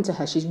what happened to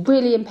her. She's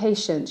really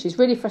impatient. She's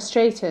really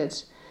frustrated.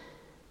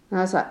 And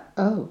I was like,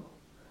 oh.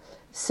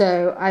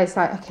 So I was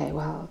like, okay,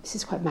 well, this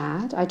is quite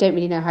mad. I don't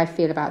really know how I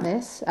feel about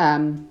this.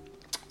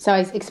 So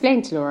I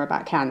explained to Laura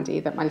about Candy,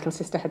 that my little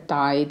sister had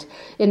died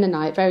in the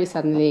night very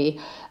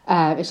suddenly.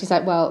 And she's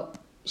like, well,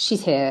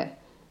 she's here.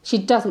 She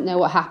doesn't know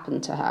what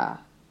happened to her.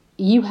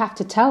 You have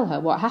to tell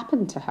her what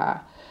happened to her.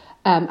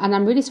 And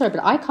I'm really sorry,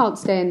 but I can't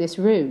stay in this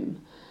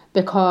room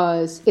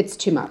because it's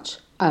too much.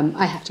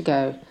 I have to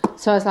go.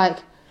 So I was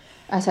like,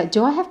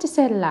 do I have to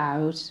say it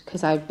aloud?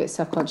 Because I'm a bit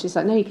self-conscious. She's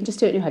like, no, you can just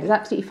do it in your head. It's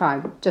absolutely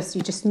fine.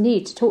 You just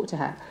need to talk to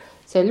her.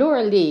 So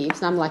Laura leaves,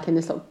 and I'm like in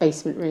this little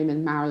basement room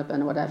in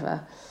Marylebone or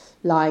whatever,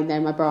 lying there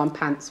in my bra and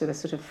pants with a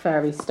sort of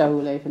furry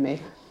stole over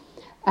me.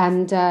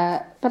 And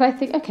but I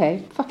think,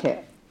 okay, fuck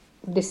it.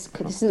 this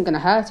isn't going to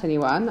hurt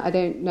anyone. I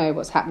don't know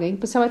what's happening.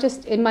 But so I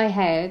just, in my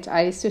head,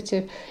 I sort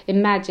of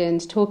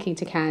imagined talking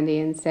to Candy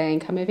and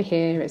saying, come over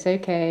here, it's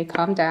okay,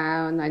 calm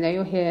down, I know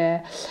you're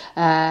here.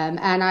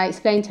 And I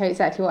explained to her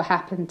exactly what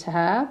happened to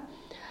her.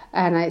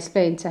 And I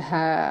explained to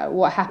her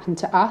what happened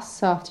to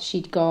us after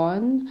she'd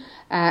gone,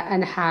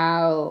 and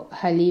how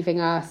her leaving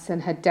us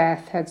and her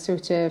death had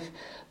sort of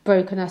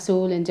broken us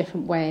all in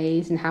different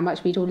ways, and how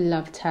much we'd all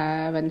loved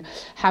her, and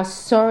how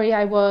sorry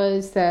I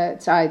was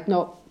that I'd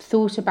not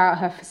thought about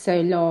her for so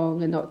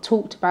long and not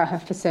talked about her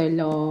for so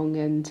long.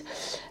 And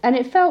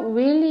it felt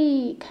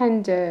really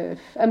kind of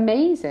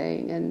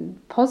amazing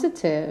and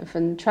positive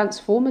and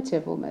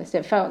transformative almost.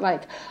 It felt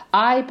like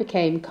I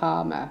became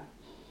calmer.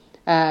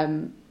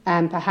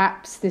 And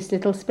perhaps this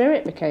little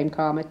spirit became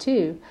calmer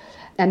too.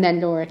 And then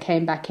Laura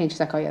came back in. She's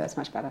like, oh yeah, that's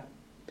much better.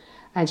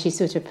 And she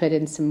sort of put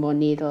in some more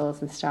needles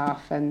and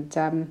stuff. And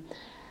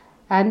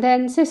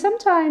then, so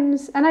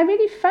sometimes, and I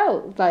really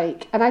felt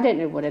like, and I don't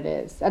know what it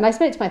is. And I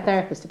spoke to my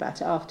therapist about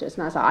it afterwards.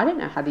 And I was like, I don't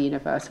know how the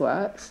universe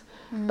works.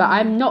 But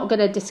I'm not going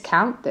to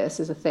discount this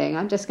as a thing.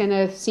 I'm just going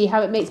to see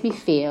how it makes me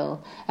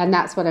feel. And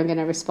that's what I'm going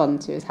to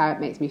respond to, is how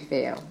it makes me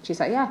feel. She's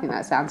like, yeah, I think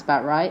that sounds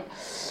about right.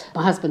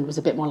 My husband was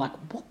a bit more like,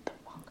 what?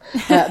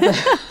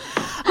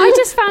 I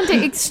just found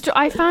it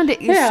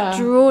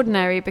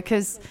extraordinary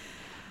because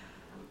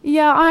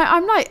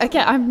I'm like,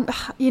 again,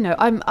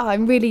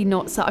 I'm really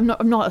not,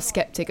 I'm not a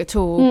skeptic at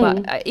all,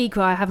 but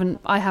equally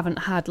I haven't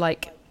had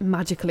like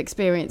magical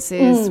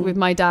experiences with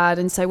my dad.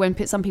 And so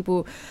when some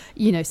people,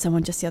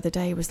 someone just the other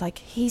day was like,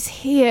 he's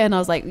here, and I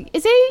was like,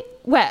 is he?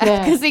 Where?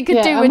 Because he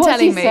could do with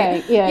telling me.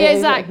 Yeah,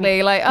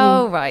 exactly. Like,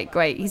 oh right,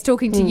 great, he's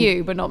talking to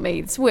you but not me.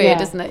 It's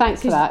weird, isn't it?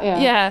 Thanks for that.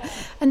 Yeah.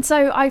 And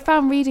so I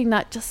found reading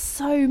that just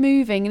so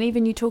moving, and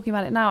even you talking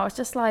about it now, it's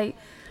just like,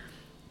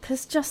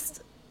 because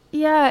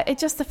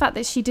it's just the fact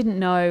that she didn't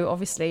know,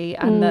 obviously,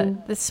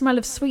 and the smell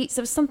of sweets,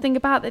 there was something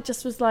about that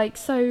just was like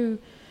so.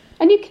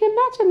 And you can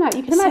imagine that.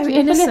 You can imagine so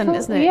innocent,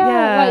 isn't it?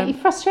 Yeah, like you're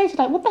frustrated,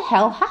 like, what the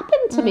hell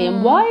happened to me?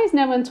 And why is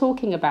no one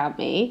talking about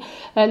me?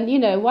 And,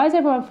 why has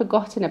everyone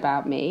forgotten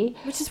about me?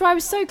 Which is why I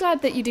was so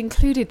glad that you'd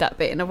included that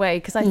bit in a way,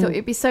 because I thought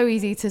it'd be so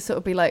easy to sort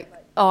of be like,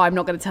 oh, I'm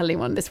not going to tell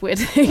anyone this weird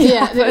thing.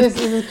 Yeah, this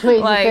is a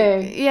crazy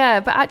thing. Yeah,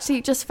 but actually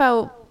it just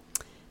felt,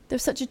 there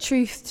was such a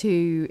truth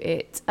to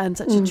it, and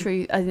such a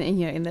truth,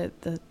 in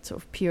the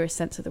sort of purest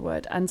sense of the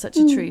word, and such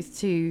a truth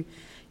to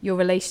your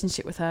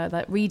relationship with her.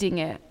 Like, reading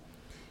it,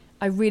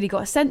 I really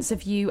got a sense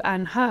of you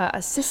and her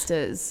as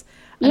sisters.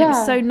 And it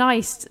was so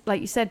nice, like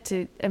you said,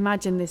 to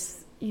imagine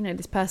this,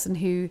 this person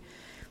who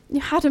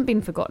hadn't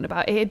been forgotten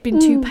about. It had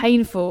been too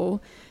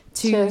painful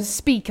to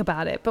speak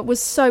about it, but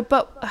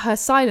her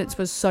silence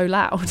was so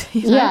loud.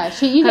 Yeah,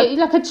 she,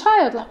 like a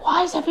child, like,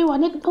 why is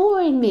everyone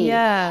ignoring me?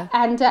 Yeah.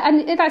 And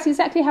that's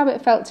exactly how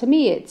it felt to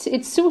me.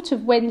 It's sort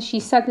of when she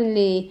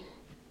suddenly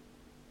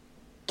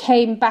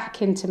came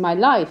back into my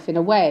life in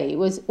a way,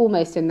 was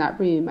almost in that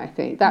room. I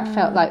think that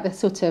felt like the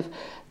sort of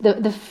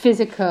the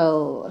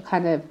physical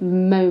kind of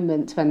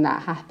moment when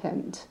that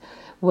happened,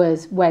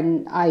 was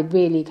when I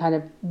really kind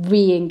of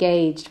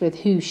re-engaged with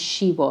who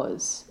she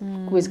was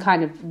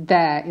kind of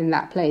there in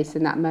that place,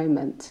 in that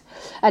moment.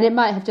 And it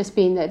might have just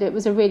been that it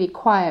was a really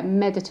quiet,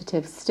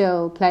 meditative,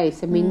 still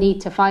place, and we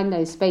need to find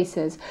those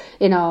spaces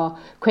in our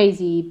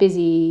crazy,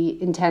 busy,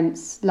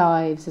 intense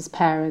lives as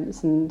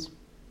parents and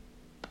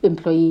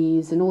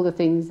employees and all the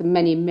things, the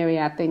many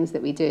myriad things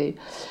that we do.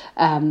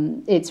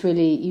 It's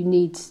really, you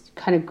need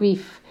kind of,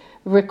 grief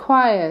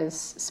requires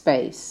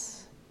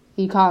space.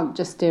 You can't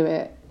just do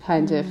it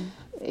kind of,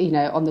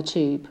 on the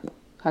tube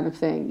kind of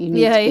thing. You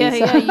need you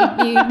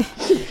can't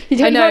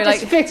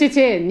just fit it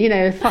in,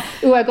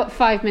 I've got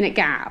 5 minute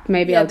gap,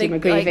 maybe I'll do my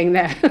grieving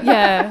there.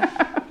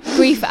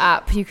 Grief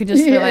app, you can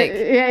just be like,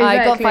 exactly.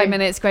 I got 5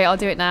 minutes, great, I'll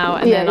do it now,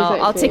 and then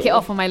I'll tick it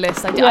off on my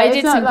list. I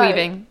did some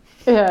grieving.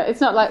 Yeah, it's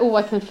not like,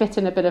 I can fit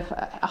in a bit of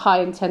a high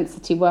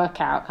intensity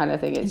workout kind of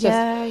thing. It's just,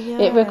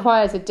 it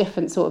requires a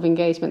different sort of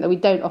engagement that we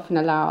don't often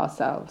allow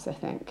ourselves, I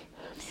think,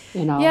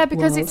 in our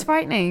because world. It's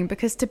frightening,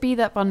 because to be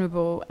that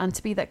vulnerable and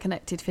to be that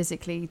connected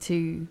physically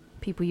to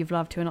people you've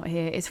loved who are not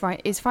here is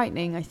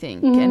frightening, I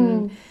think,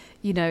 and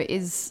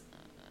is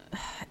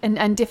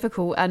and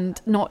difficult, and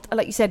not,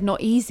 like you said,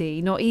 not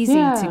easy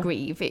to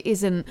grieve. It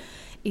isn't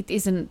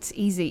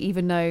easy,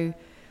 even though,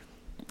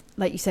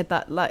 like you said,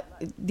 that like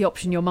the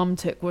option your mum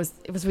took was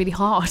really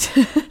hard,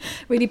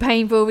 really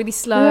painful, really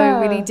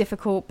slow, really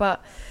difficult.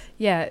 But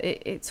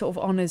it sort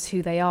of honours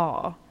who they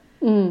are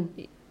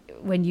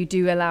when you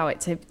do allow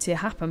it to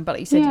happen. But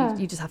like you said,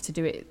 you just have to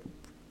do it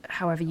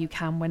however you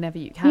can, whenever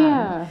you can.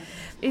 Yeah.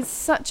 It's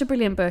such a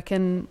brilliant book,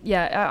 and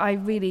I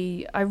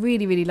really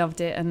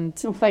loved it. And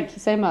thank you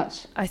so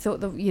much. I thought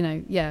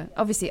that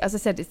obviously, as I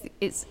said,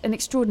 it's an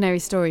extraordinary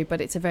story, but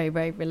it's a very,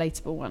 very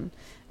relatable one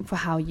for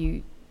how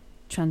you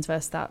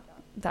transverse that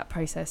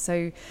process.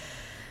 So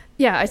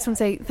I just want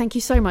to say thank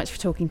you so much for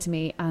talking to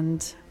me,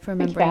 and for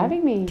remembering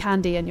having me.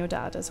 Candy and your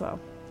dad as well.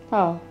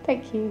 Oh,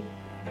 thank you.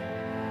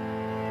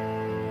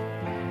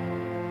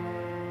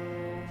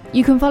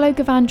 You can follow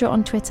Gavandra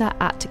on Twitter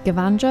at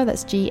Gavandra,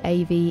 that's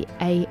Gavannndra,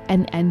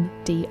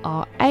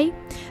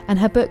 and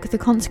her book The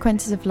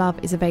Consequences of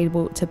Love is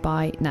available to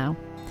buy now.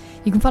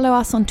 You can follow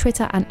us on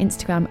Twitter and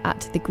Instagram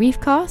at The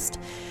Griefcast.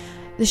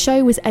 The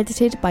show was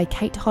edited by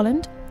Kate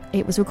Holland.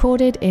 It was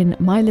recorded in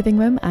my living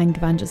room and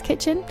Gavandra's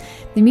kitchen.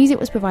 The music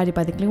was provided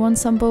by the Glue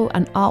Ensemble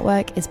and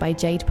artwork is by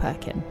Jade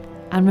Perkin.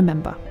 And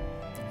remember,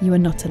 you are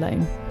not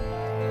alone.